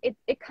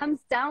it comes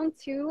down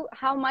to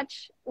how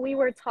much we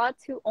were taught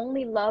to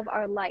only love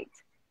our light.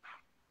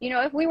 You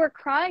know, if we were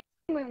crying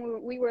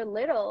when we were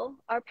little,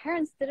 our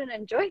parents didn't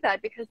enjoy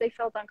that because they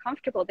felt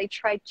uncomfortable. They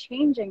tried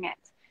changing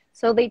it.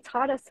 So they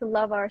taught us to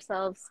love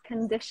ourselves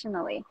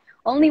conditionally.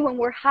 Only when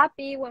we're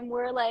happy, when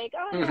we're like,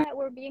 oh yeah,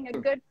 we're being a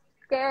good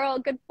girl,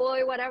 good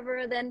boy,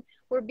 whatever, then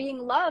we're being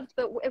loved.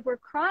 But if we're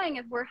crying,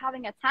 if we're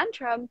having a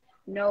tantrum,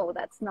 no,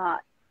 that's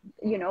not,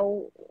 you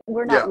know,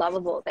 we're not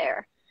lovable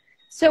there.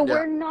 So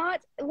we're not,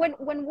 when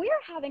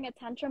we're having a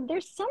tantrum,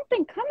 there's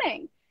something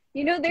coming,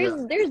 you know,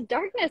 there's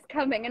darkness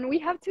coming, and we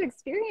have to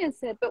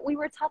experience it, but we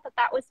were taught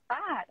that was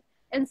bad.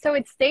 And so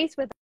it stays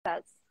with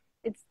us.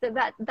 It's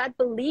that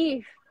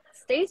belief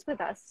stays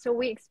with us. So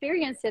we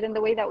experience it in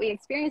the way that we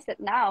experience it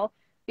now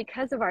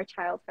because of our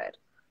childhood.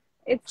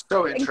 It's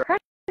so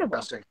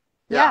interesting.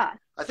 Yeah.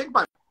 I think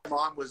my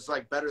mom was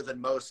like better than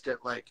most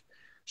at like,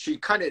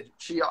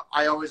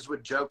 I always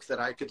would joke that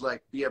I could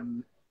like be a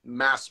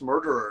mass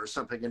murderer or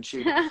something, and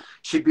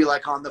she'd be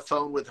like on the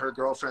phone with her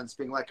girlfriends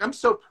being like, I'm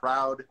so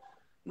proud,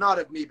 not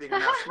of me being a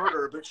mass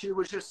murderer, but she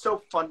was just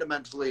so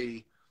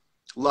fundamentally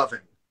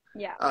loving,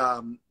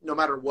 no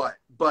matter what.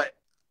 But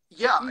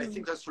I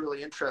think that's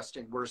really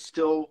interesting. We're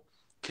still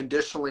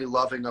conditionally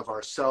loving of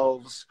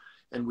ourselves,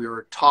 and we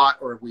were taught,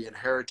 or we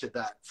inherited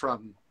that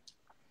from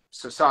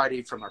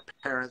society, from our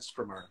parents,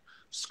 from our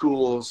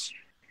schools.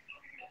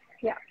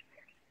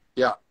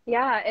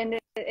 And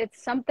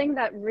it's something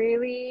that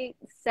really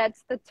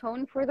sets the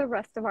tone for the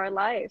rest of our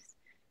lives.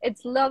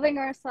 It's loving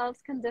ourselves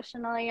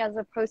conditionally, as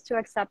opposed to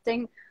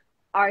accepting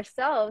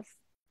ourselves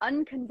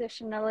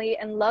unconditionally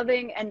and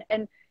loving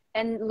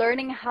and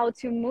learning how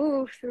to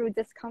move through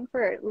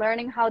discomfort,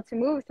 learning how to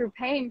move through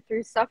pain,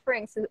 through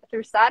suffering,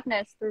 through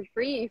sadness, through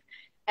grief,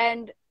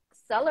 and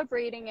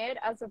celebrating it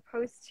as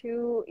opposed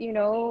to, you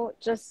know,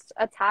 just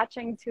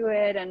attaching to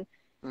it and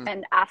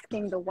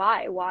asking the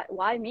why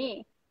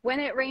me? When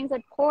it rains,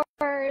 it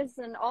pours,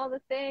 and all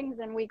the things,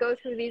 and we go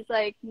through these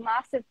like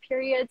massive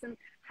periods, and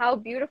how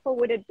beautiful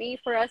would it be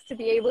for us to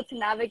be able to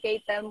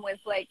navigate them with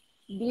like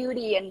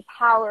beauty and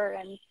power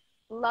and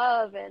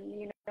love and,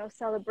 you know,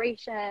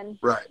 celebration.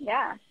 Right.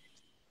 Yeah.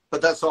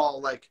 But that's all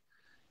like,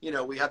 you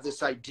know, we have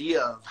this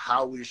idea of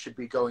how we should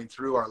be going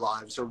through our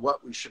lives or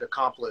what we should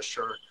accomplish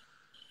or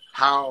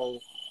how,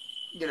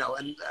 you know,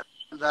 and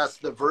that's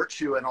the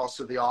virtue and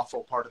also the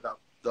awful part about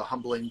the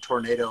humbling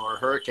tornado or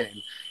hurricane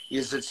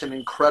is it's an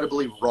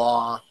incredibly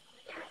raw,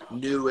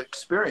 new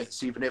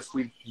experience. Even if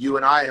you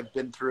and I have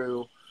been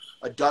through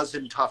a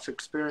dozen tough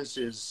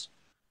experiences,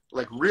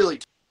 like really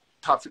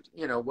tough,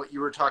 you know, what you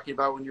were talking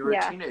about when you were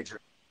a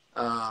teenager.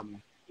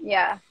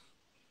 Yeah.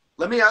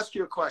 Let me ask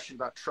you a question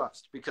about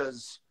trust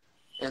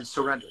and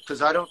surrender,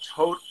 because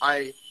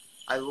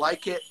I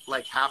like it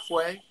like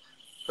halfway,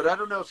 but I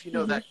don't know if you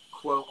know that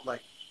quote,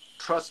 like,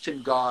 trust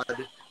in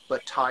God,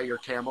 but tie your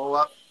camel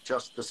up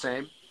just the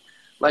same.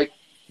 Like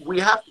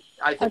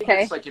I think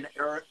it's like an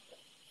error.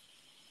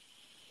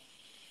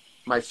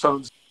 My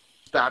phone's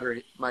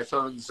battery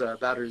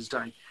is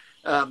dying.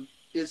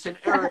 It's an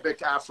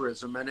Arabic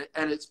aphorism, and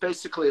it's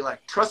basically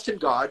like trust in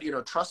God, you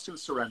know, trust and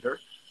surrender,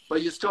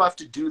 but you still have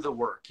to do the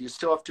work. You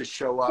still have to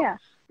show up,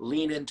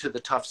 lean into the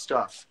tough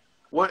stuff.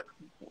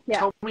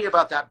 Tell me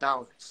about that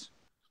balance.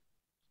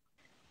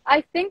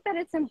 I think that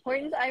it's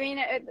important. I mean,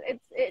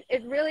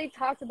 it really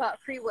talks about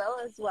free will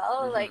as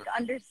well, like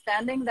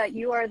understanding that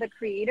you are the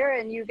creator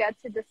and you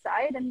get to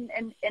decide. And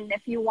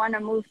if you want to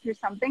move through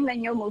something,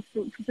 then you'll move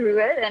through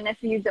it. And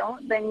if you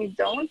don't, then you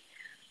don't.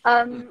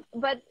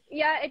 But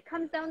yeah, it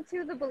comes down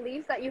to the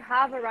beliefs that you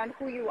have around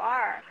who you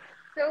are.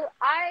 So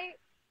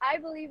I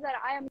believe that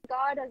I am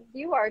God as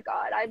you are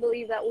God. I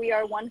believe that we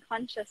are one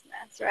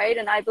consciousness, right?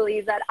 And I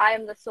believe that I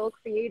am the sole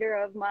creator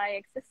of my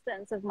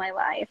existence, of my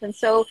life. And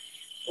so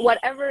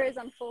whatever is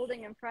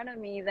unfolding in front of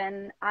me,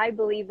 then I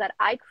believe that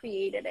I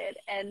created it.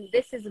 And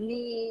this is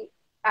me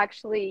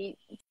actually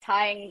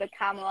tying the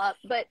camel up.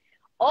 But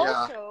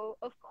also,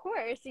 of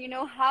course, you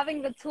know,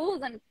 having the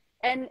tools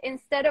and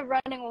instead of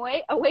running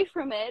away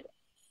from it,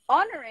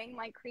 honoring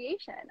my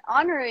creation,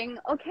 honoring,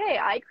 okay,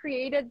 I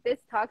created this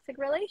toxic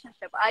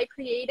relationship. I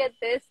created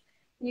this,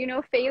 you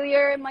know,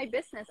 failure in my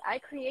business. I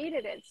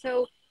created it.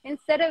 So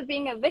instead of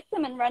being a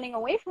victim and running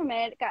away from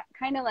it, got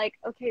kind of like,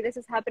 okay, this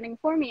is happening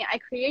for me. I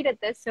created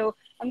this, so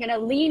I'm going to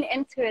lean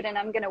into it and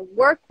I'm going to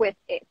work with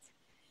it.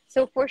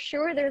 So for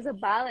sure, there's a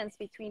balance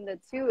between the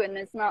two. And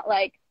it's not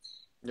like,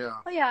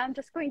 oh yeah, I'm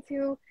just going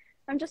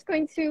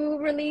to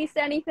release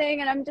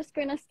anything and I'm just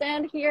going to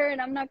stand here and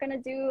I'm not going to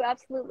do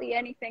absolutely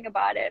anything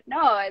about it.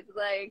 No, it's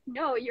like,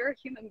 no, you're a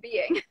human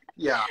being.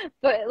 Yeah.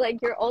 But like,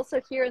 you're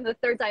also here in the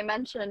third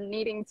dimension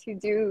needing to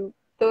do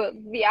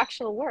the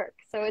actual work.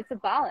 So it's a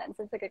balance.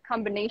 It's like a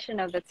combination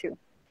of the two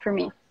for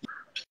me.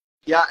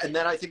 Yeah. And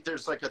then I think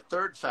there's like a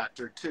third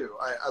factor too.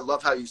 I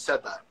love how you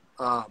said that.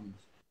 That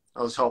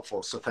was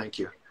helpful. So thank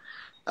you.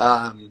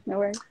 No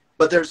worries.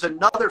 But there's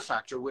another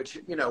factor, which,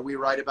 you know, we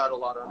write about a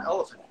lot on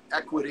Elephant: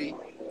 equity,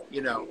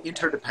 you know,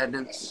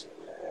 interdependence.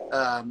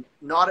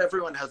 Not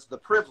everyone has the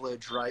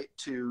privilege, right,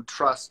 to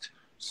trust,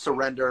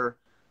 surrender,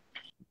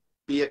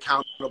 be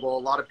accountable. A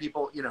lot of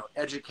people, you know,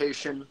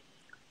 education,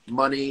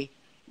 money,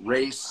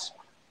 race,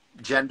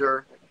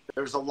 gender.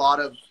 There's a lot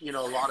of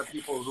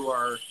people who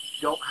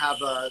don't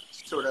have a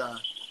sort of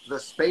the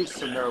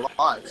space in their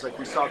lives. Like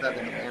we saw that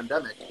in the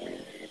pandemic.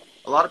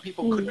 A lot of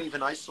people couldn't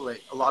even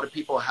isolate. A lot of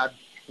people had,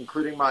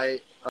 including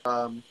my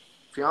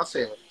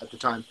fiance at the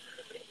time,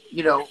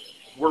 you know,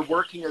 were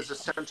working as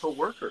essential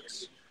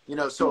workers, you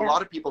know, so a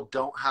lot of people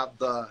don't have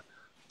the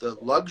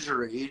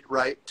luxury,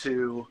 right,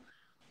 to,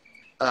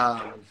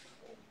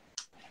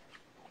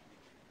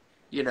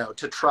 you know,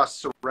 to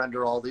trust,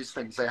 surrender, all these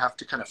things. They have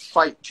to kind of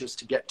fight just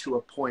to get to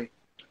a point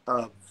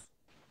of,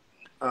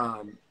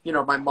 you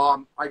know, my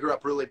mom, I grew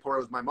up really poor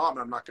with my mom,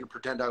 and I'm not going to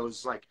pretend I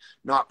was like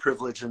not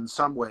privileged in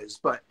some ways,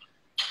 but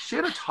she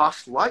had a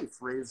tough life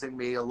raising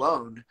me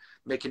alone,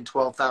 making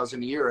 $12,000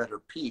 a year at her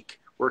peak,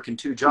 working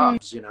 2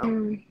 jobs, you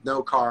know,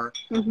 no car.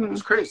 It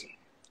was crazy.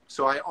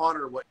 So I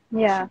honor what she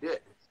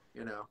did,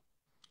 you know.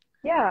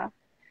 Yeah,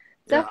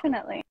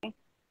 definitely.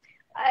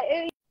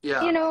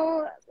 You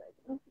know,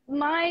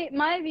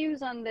 my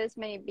views on this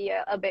may be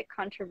a bit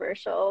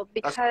controversial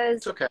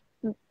because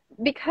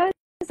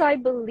I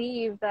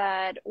believe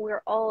that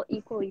we're all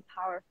equally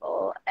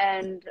powerful,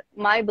 and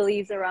my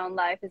beliefs around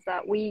life is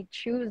that we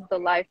choose the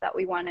life that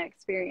we want to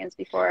experience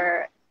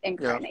before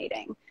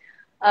incarnating.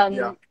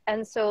 And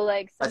so,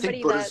 like,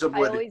 somebody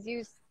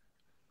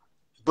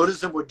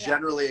Buddhism would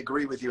generally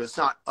agree with you. It's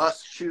not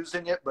us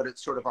choosing it, but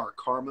it's sort of our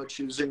karma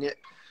choosing it.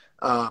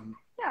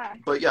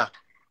 But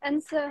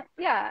and so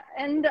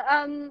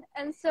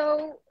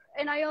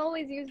and I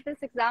always use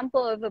this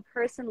example of a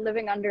person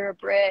living under a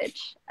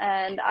bridge.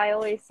 And I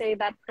always say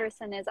that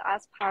person is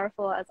as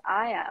powerful as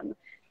I am.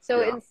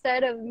 So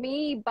instead of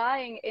me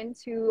buying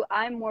into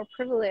I'm more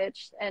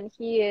privileged and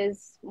he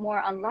is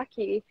more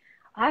unlucky,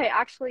 I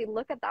actually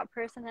look at that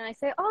person and I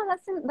say, oh,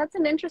 that's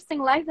an interesting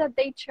life that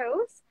they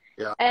chose.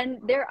 Yeah. And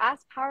they're as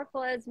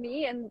powerful as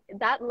me, and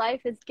that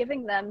life is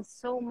giving them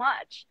so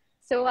much.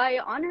 So I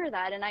honor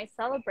that and I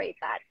celebrate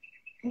that.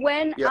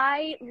 When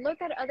I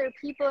look at other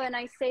people and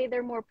I say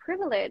they're more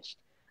privileged,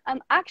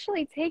 I'm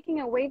actually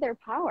taking away their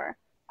power.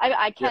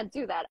 I can't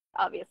do that,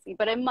 obviously,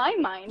 but in my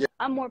mind,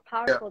 I'm more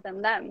powerful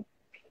than them.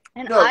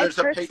 And no, I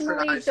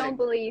personally don't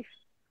believe.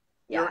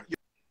 You're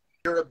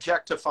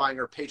objectifying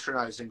or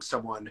patronizing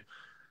someone.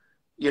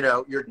 You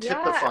know, you're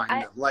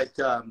typifying them. Like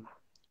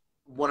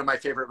one of my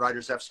favorite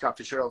writers, F. Scott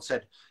Fitzgerald,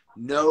 said,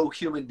 no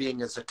human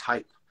being is a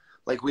type.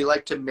 Like we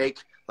like to make,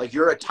 like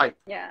you're a type.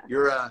 Yeah.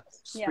 You're a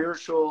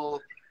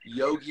spiritual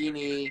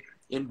yogini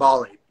in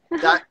Bali.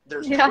 That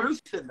there's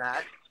truth in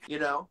that, you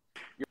know.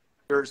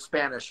 You're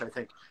Spanish, I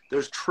think.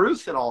 There's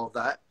truth in all of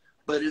that,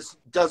 but it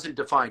doesn't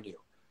define you,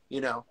 you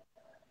know.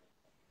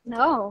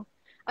 No.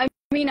 I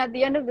mean, at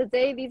the end of the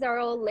day, these are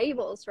all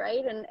labels,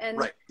 right? And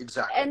right,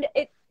 exactly. And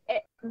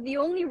the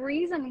only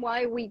reason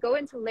why we go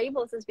into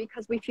labels is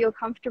because we feel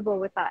comfortable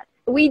with that.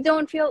 We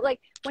don't feel like,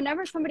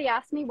 whenever somebody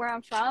asks me where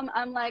I'm from,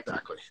 I'm like,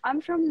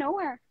 I'm from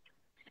nowhere.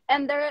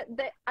 And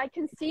I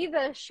can see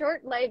the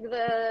short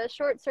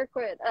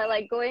circuit,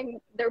 like going,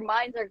 their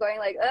minds are going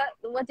like,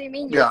 what do you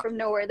mean you're from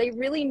nowhere? They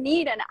really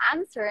need an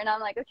answer. And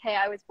I'm like, okay,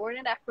 I was born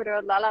in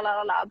Ecuador, la, la, la,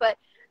 la, la. But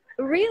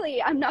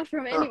really, I'm not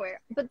from anywhere.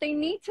 But they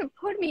need to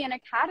put me in a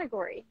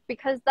category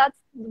because that's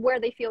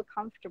where they feel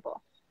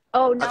comfortable.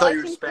 Oh, no, I thought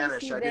you were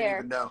Spanish. I didn't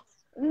even know.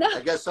 No.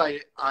 I guess I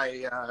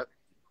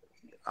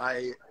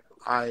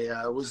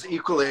was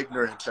equally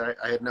ignorant.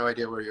 I had no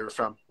idea where you were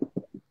from.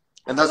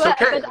 And that's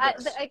okay.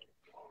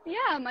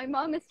 Yeah, my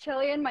mom is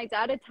Chilean, my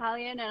dad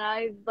Italian, and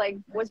I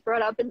was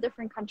brought up in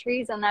different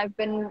countries, and I've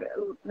been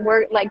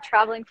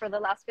traveling for the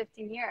last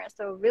 15 years.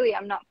 So really,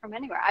 I'm not from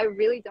anywhere. I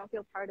really don't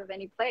feel part of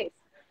any place,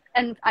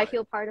 and I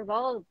feel part of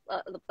all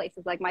the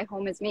places. Like my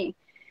home is me.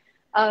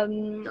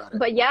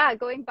 But yeah,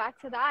 going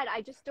back to that,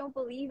 I just don't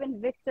believe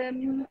in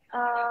victim,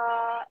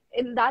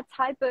 in that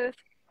type of,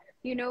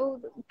 you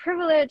know,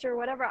 privilege or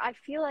whatever. I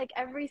feel like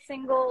every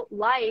single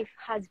life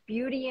has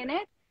beauty in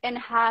it and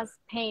has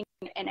pain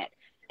in it,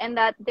 and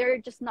that they're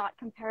just not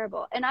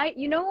comparable. And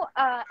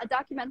a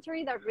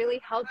documentary that really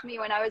helped me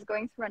when I was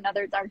going through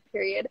another dark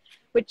period,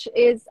 which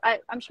is,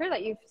 I'm sure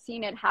that you've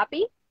seen it,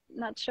 Happy.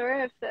 Not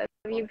sure if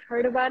you've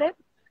heard about it.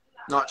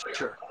 Not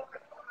sure.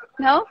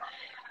 No?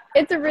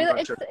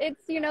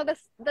 It's you know,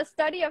 the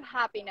study of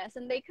happiness,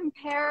 and they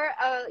compare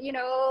you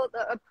know,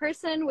 a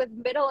person with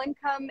middle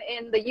income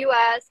in the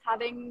US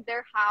having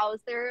their house,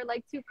 their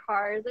 2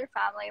 cars, their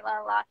family, la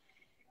la,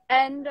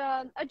 and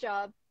a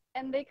job,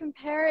 and they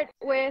compare it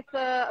with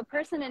a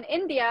person in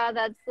India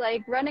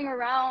that's running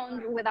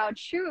around without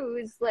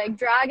shoes,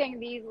 dragging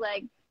these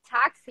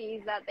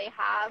taxis that they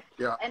have,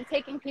 and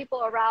taking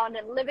people around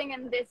and living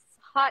in this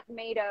hut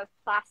made of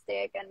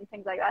plastic and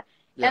things like that.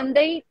 Yeah. And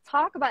they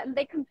talk about, and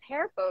they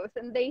compare both,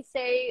 and they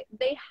say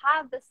they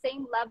have the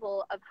same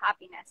level of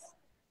happiness.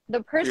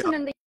 The person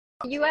in the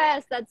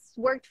US that's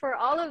worked for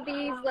all of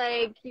these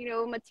you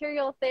know,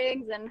 material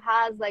things and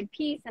has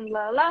peace and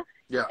blah blah,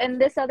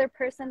 and this other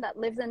person that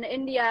lives in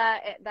India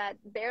that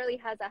barely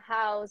has a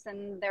house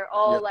and they're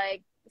all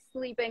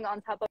sleeping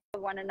on top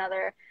of one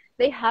another,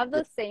 they have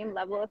the same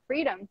level of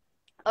freedom,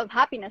 of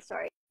happiness,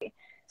 sorry.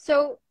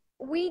 So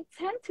we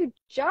tend to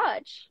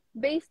judge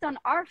based on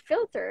our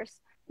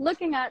filters,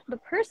 looking at the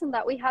person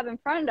that we have in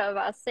front of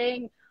us,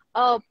 saying,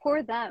 oh,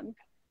 poor them.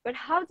 But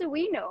how do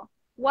we know?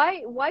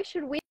 Why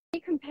should we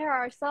compare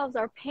ourselves,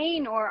 our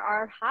pain or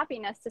our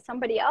happiness, to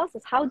somebody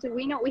else's? How do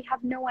we know? We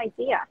have no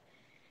idea.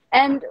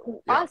 And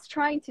us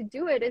trying to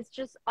do it is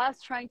just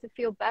us trying to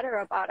feel better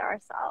about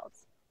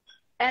ourselves,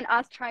 and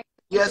us trying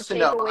to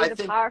take away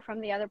the power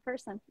from the other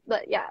person.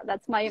 But yeah,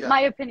 that's my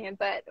opinion.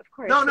 But of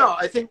course,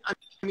 I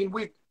mean,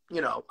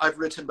 you know, I've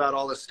written about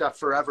all this stuff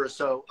forever,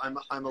 so I'm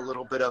a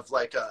little bit of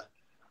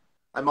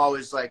I'm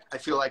always I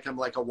feel like I'm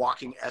a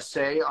walking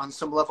essay on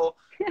some level.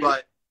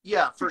 But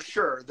yeah, for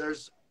sure,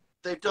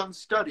 they've done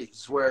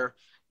studies where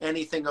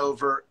anything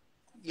over,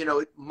 you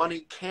know,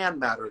 money can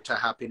matter to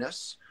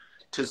happiness,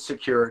 to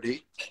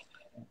security.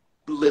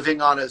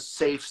 Living on a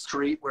safe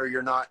street where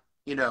you're not,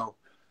 you know,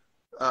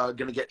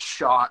 going to get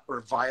shot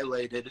or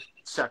violated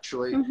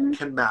sexually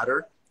can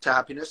matter to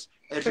happiness.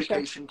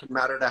 Education can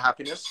matter to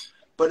happiness.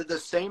 But at the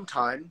same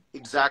time,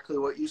 exactly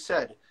what you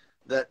said,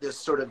 that this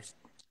sort of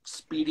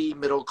speedy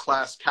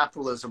middle-class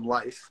capitalism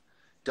life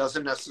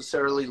doesn't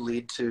necessarily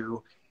lead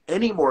to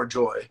any more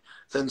joy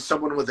than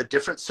someone with a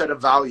different set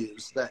of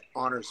values that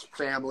honors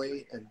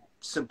family and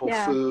simple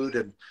food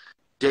and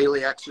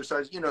daily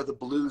exercise. You know, the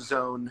blue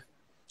zone,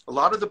 a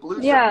lot of the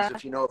blue zones,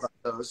 if you know about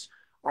those,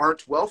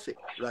 aren't wealthy,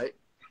 right?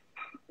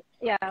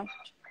 Yeah.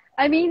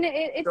 I mean,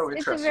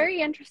 it's a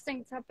very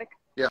interesting topic.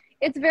 Yeah.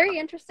 It's a very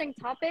interesting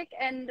topic,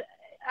 and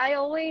I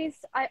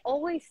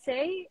always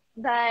say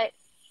that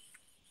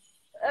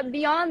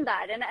beyond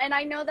that, and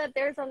I know that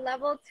there's a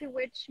level to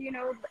which, you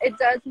know, it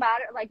does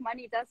matter, like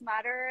money does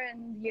matter,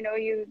 and you know,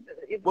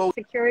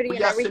 security and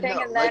yes everything,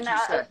 and, no, and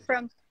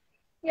then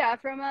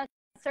like from a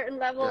certain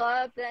level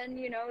up, then,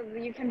 you know,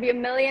 you can be a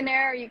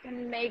millionaire, you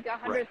can make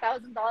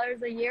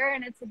 $100,000 a year,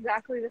 and it's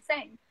exactly the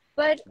same.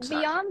 But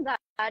beyond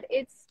that,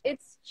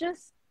 it's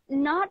just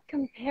not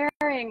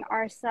comparing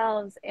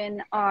ourselves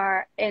in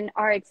our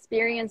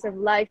experience of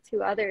life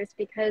to others,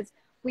 because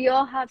we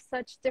all have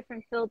such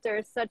different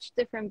filters, such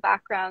different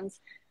backgrounds.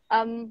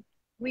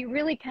 We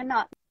really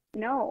cannot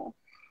know.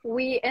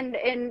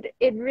 And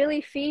it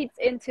really feeds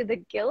into the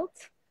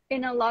guilt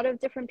in a lot of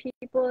different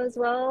people as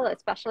well,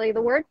 especially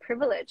the word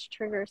privilege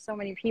triggers so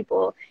many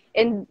people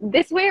in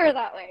this way or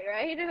that way,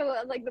 right?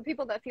 Like the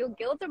people that feel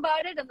guilt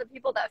about it and the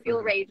people that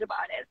feel rage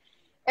about it.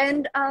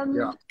 And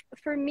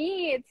for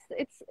me,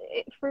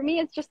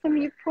 it's just a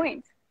mute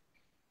point.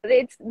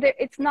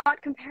 It's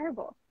not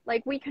comparable.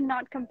 Like, we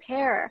cannot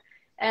compare.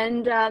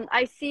 And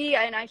I see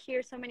and I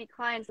hear so many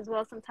clients as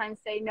well sometimes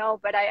say, no,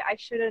 but I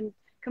shouldn't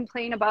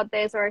complain about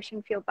this, or I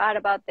shouldn't feel bad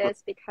about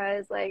this,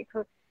 because, like,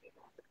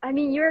 I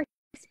mean, your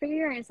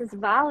experience is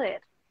valid.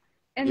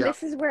 And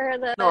this is where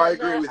I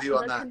agree with you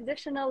on that.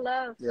 Conditional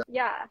love,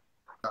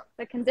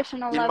 the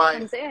conditional love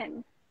comes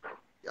in.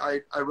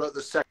 I wrote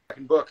the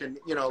second book, and,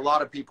 you know, a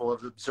lot of people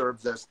have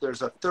observed this.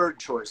 There's a third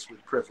choice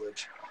with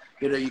privilege.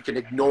 You know, you can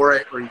ignore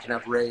it, or you can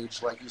have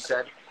rage, like you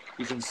said.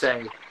 You can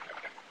say,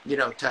 you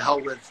know, to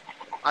hell with,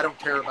 I don't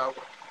care about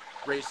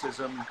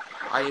racism.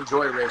 I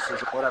enjoy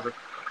racism, whatever.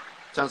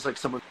 Sounds like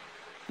someone's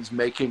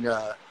making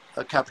a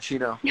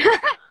cappuccino.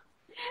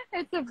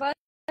 It's a buzz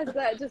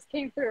that just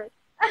came through.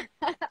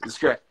 It's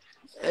great.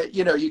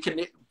 You know, you can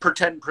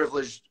pretend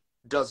privilege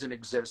doesn't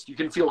exist. You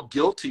can feel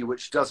guilty,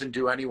 which doesn't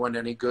do anyone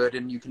any good,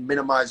 and you can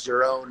minimize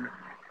your own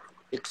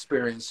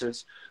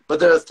experiences. But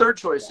the third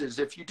choice is,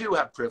 if you do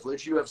have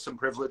privilege, you have some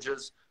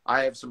privileges,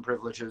 I have some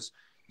privileges,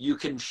 you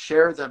can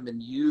share them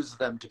and use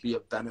them to be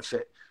of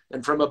benefit.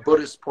 And from a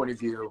Buddhist point of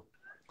view,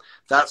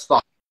 that's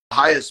the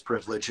highest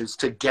privilege, is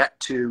to get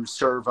to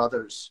serve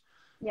others,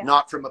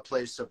 not from a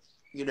place of,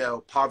 you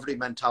know, poverty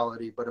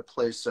mentality, but a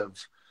place of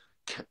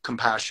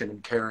compassion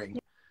and caring.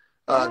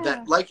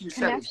 That, like you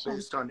said, is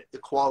based on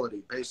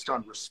equality, based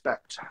on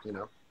respect, you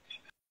know?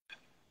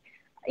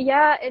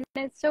 Yeah, and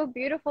it's so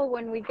beautiful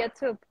when we get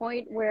to a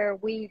point where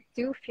we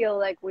do feel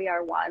like we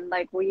are one,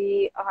 like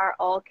we are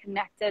all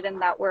connected,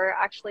 and that we're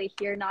actually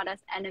here not as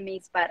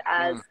enemies, but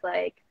as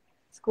like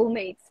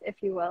schoolmates, if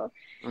you will.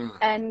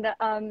 And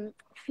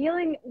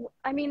feeling,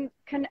 I mean,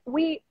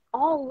 we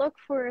all look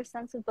for a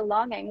sense of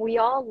belonging. We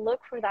all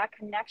look for that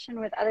connection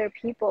with other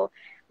people,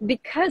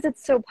 because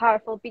it's so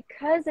powerful,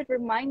 because it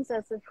reminds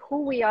us of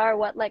who we are,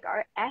 what like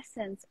our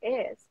essence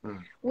is.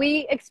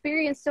 We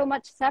experience so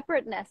much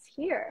separateness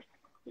here.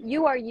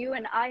 You are you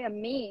and I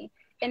am me.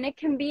 And it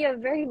can be a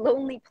very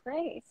lonely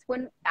place,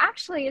 when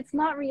actually it's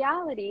not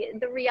reality.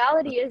 The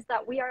reality is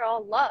that we are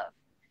all love.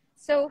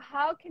 So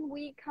how can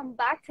we come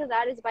back to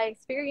that, is by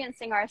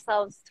experiencing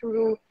ourselves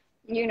through,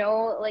 you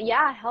know, like,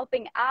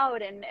 helping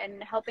out and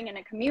helping in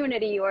a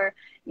community, or,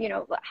 you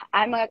know,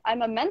 I'm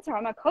a mentor,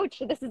 I'm a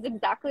coach. This is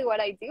exactly what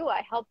I do.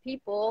 I help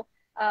people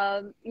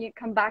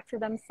come back to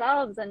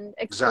themselves and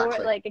explore,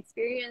 like,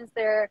 experience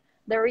their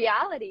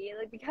reality,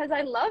 like, because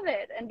I love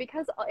it, and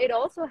because it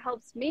also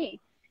helps me.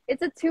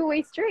 It's a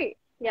two-way street.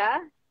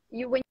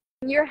 When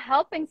you're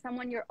helping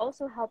someone, you're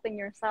also helping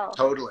yourself.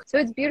 Totally. So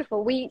it's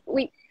beautiful. We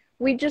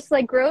just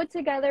like grow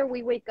together,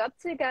 we wake up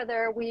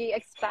together, we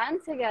expand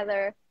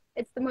together.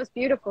 It's the most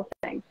beautiful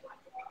thing.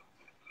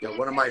 Yeah,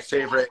 one of my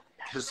favorite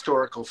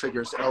historical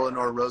figures,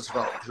 Eleanor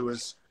Roosevelt, who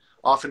is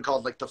often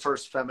called like the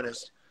first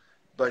feminist,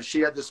 but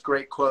she had this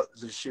great quote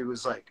that she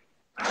was like,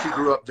 she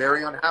grew up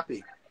very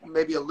unhappy,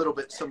 maybe a little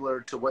bit similar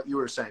to what you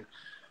were saying.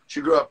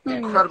 She grew up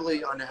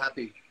incredibly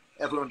unhappy.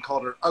 Everyone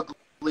called her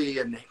ugly,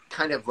 and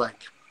kind of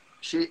like,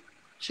 she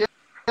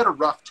had a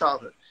rough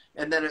childhood.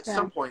 And then at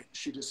some point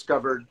she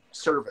discovered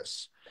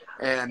service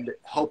and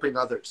helping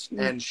others.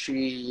 And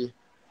she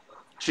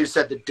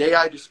said, the day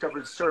I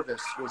discovered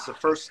service was the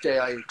first day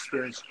I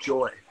experienced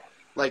joy.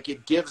 Like,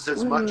 it gives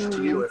as much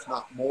to you, if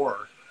not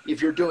more,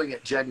 if you're doing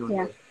it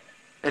genuinely.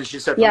 And she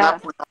said, from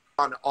that point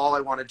on, all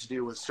I wanted to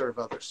do was serve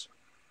others.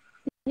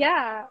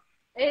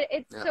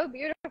 It's so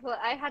beautiful.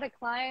 I had a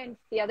client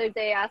the other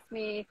day ask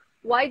me,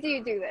 why do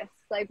you do this?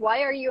 Like,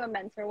 why are you a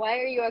mentor? Why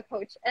are you a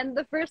coach? And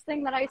the first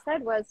thing that I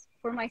said was,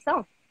 for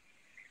myself.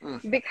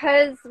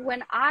 Because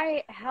when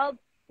I help,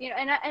 you know,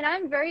 and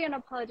I'm very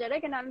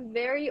unapologetic, and I'm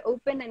very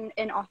open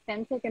and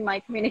authentic in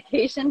my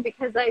communication,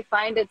 because I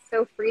find it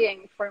so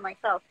freeing for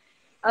myself.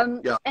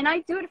 And I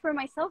do it for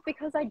myself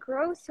because I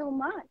grow so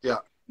much.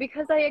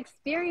 Because I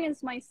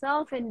experience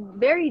myself in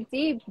very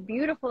deep,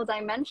 beautiful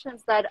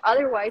dimensions that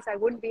otherwise I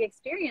wouldn't be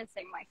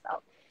experiencing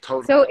myself.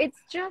 Totally. So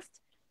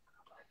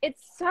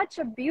it's such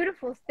a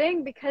beautiful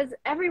thing, because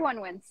everyone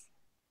wins.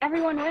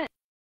 Everyone wins.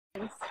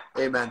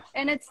 Amen.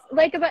 And it's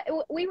like,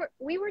 we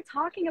were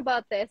talking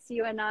about this,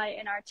 you and I,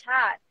 in our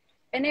chat,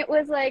 And it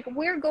was like,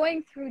 we're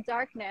going through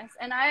darkness,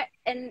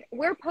 and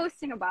we're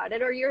posting about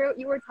it, or you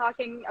were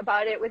talking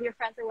about it with your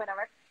friends or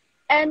whatever.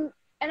 And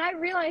I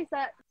realized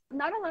that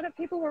not a lot of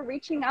people were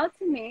reaching out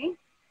to me,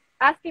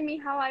 asking me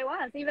how I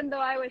was, even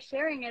though I was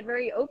sharing it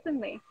very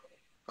openly.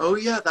 Oh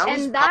yeah, that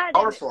was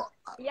powerful.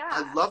 Yeah.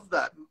 I love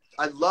that.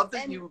 I love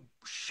that you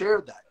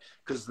shared that,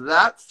 because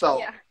that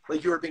felt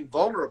like you were being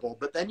vulnerable,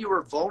 but then you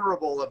were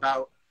vulnerable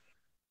about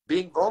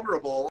being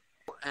vulnerable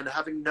and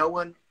having no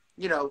one,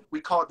 you know, we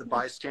call it the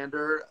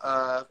bystander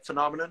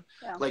phenomenon.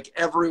 Yeah. Like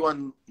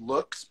everyone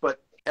looks,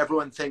 but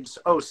everyone thinks,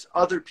 oh,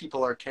 other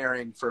people are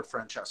caring for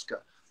Francesca.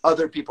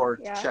 Other people are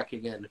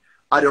checking in.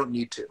 I don't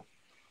need to.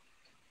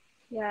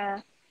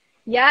 Yeah.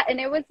 Yeah. And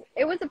it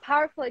was a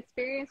powerful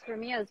experience for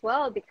me as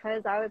well,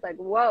 because I was like,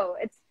 whoa,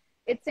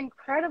 it's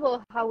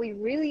incredible how we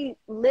really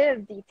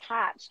live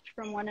detached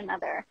from one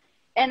another.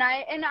 And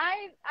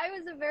I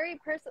was a very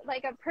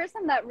a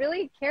person that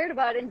really cared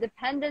about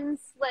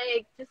independence,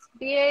 like just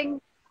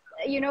being,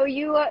 you know,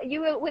 you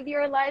with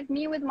your life,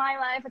 me with my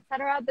life,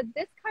 etc. But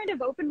this kind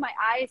of opened my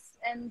eyes,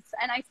 and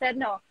I said,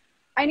 no,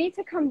 I need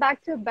to come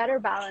back to a better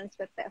balance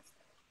with this.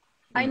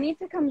 I need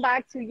to come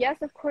back to, yes,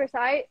 of course,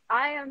 I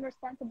am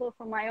responsible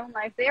for my own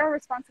life. They are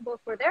responsible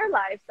for their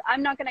lives.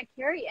 I'm not going to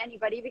carry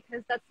anybody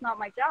because that's not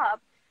my job.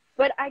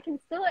 But I can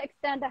still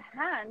extend a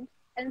hand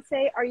and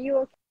say, are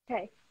you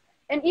okay?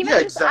 And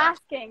even just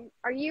asking,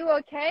 are you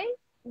okay?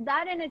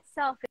 That in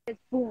itself is,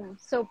 boom,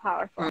 so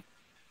powerful.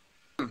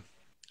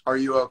 Are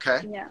you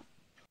okay? Yeah.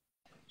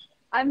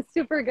 I'm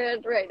super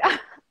good right now.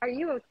 Are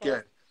you okay?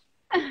 Good.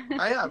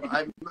 I am.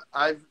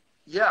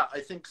 I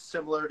think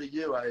similar to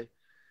you, I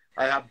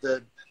have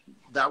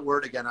that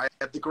word again. I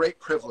have the great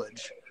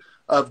privilege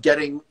of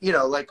getting, you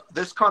know, like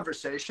this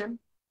conversation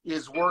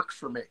is work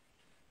for me.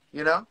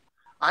 You know,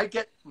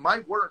 my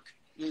work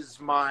is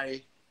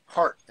my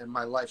heart and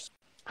my life's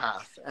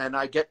path, and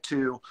I get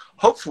to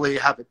hopefully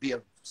have it be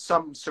of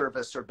some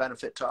service or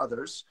benefit to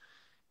others.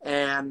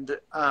 And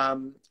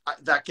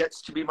that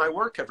gets to be my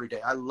work every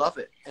day. I love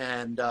it.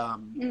 And,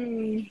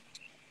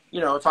 you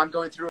know, if I'm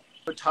going through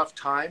a tough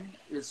time,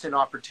 it's an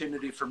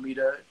opportunity for me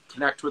to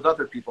connect with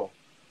other people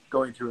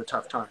going through a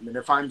tough time. And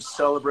if I'm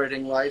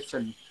celebrating life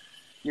and,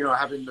 you know,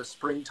 having the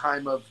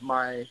springtime of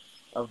my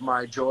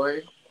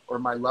joy or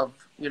my love,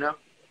 you know,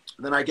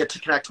 then I get to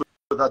connect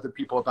with other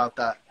people about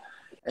that.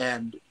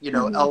 And, you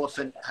know,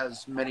 Elephant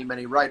has many,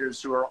 many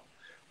writers who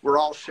we're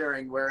all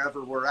sharing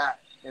wherever we're at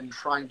and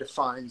trying to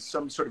find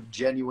some sort of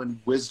genuine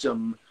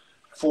wisdom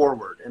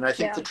forward. And I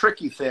think the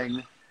tricky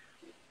thing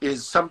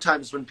is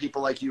sometimes when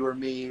people like you or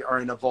me are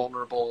in a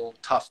vulnerable,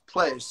 tough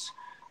place,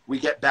 we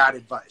get bad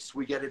advice.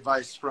 We get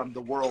advice from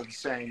the world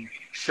saying,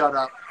 shut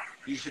up,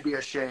 you should be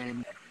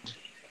ashamed,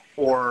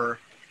 or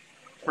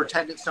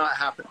pretend it's not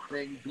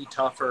happening, be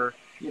tougher,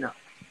 you know.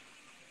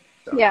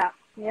 So. Yeah.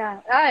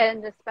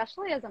 And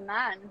especially as a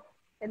man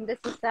in this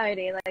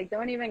society, like,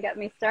 don't even get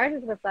me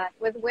started with that.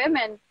 With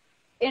women,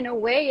 in a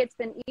way, it's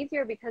been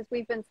easier because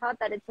we've been taught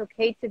that it's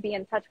okay to be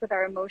in touch with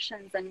our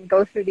emotions and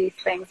go through these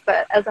things.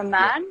 But as a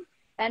man,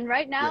 and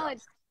right now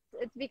it's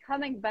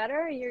becoming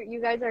better.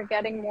 You guys are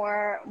getting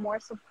more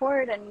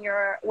support, and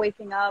you're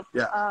waking up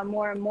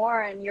more and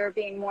more, and you're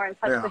being more in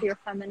touch with your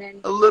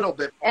feminine, a little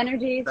bit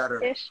energies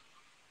better. Ish.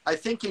 I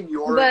think in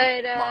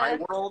my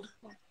world,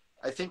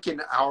 I think in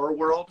our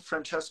world,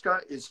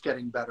 Francesca, is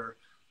getting better.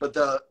 But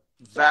the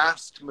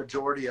vast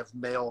majority of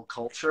male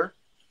culture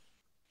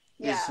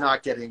is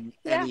not getting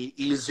any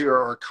easier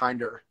or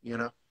kinder, you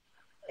know?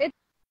 It's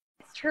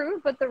true,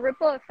 but the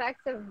ripple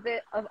effects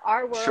of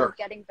our world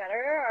getting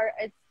better are,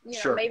 it's, you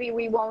know, maybe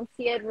we won't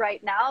see it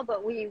right now,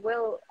 but we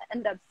will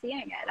end up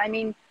seeing it. I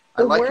mean,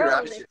 the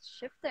world is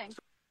shifting.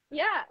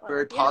 Yeah.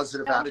 Very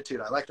positive attitude.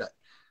 I like that.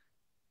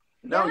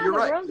 No, you're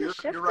right. The world is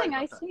shifting. Right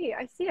I see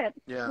it.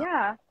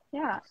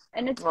 Yeah.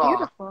 And it's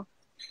beautiful.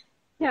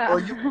 Yeah. Well,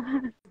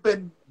 you've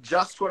been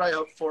just what I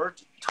hoped for.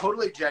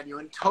 Totally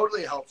genuine,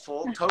 totally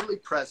helpful, totally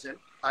present.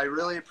 I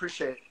really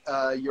appreciate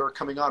your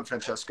coming on,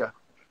 Francesca.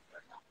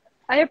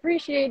 I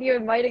appreciate you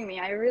inviting me.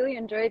 I really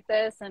enjoyed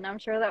this, and I'm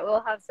sure that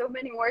we'll have so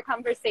many more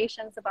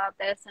conversations about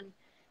this. And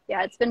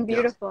yeah, it's been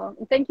beautiful.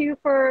 And thank you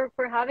for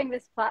having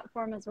this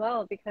platform as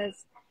well,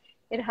 because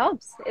it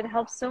helps. It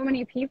helps so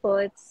many people.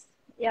 It's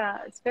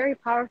very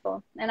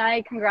powerful, and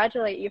I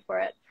congratulate you for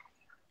it.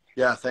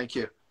 Yeah, thank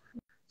you.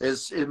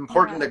 It's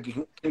important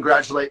to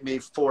congratulate me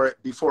for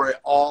it before it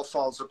all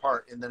falls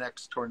apart in the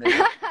next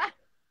tornado.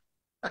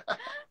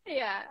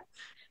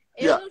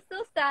 It will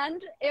still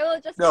stand. It will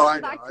just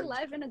come back to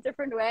life in a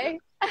different way.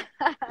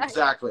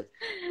 Exactly.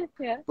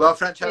 Well,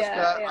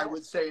 Francesca, I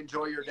would say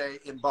enjoy your day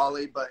in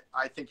Bali, but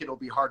I think it'll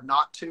be hard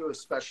not to,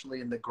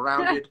 especially in the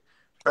grounded,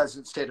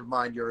 present state of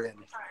mind you're in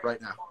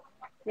right now.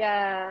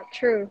 Yeah,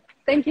 true.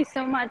 Thank you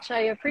so much.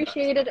 I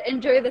appreciate it.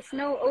 Enjoy the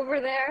snow over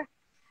there.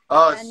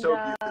 Oh, it's so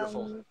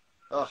beautiful.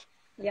 Oh.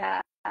 Yeah,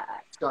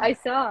 I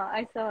saw.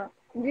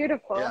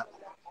 Beautiful. Yeah.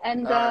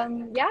 And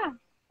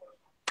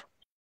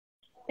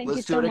Thank Let's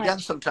you so do it much. again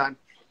sometime.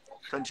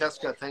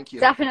 Francesca, thank you.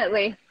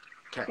 Definitely.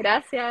 Okay.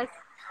 Gracias.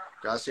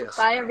 Gracias.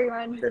 Bye,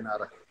 everyone. De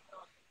nada.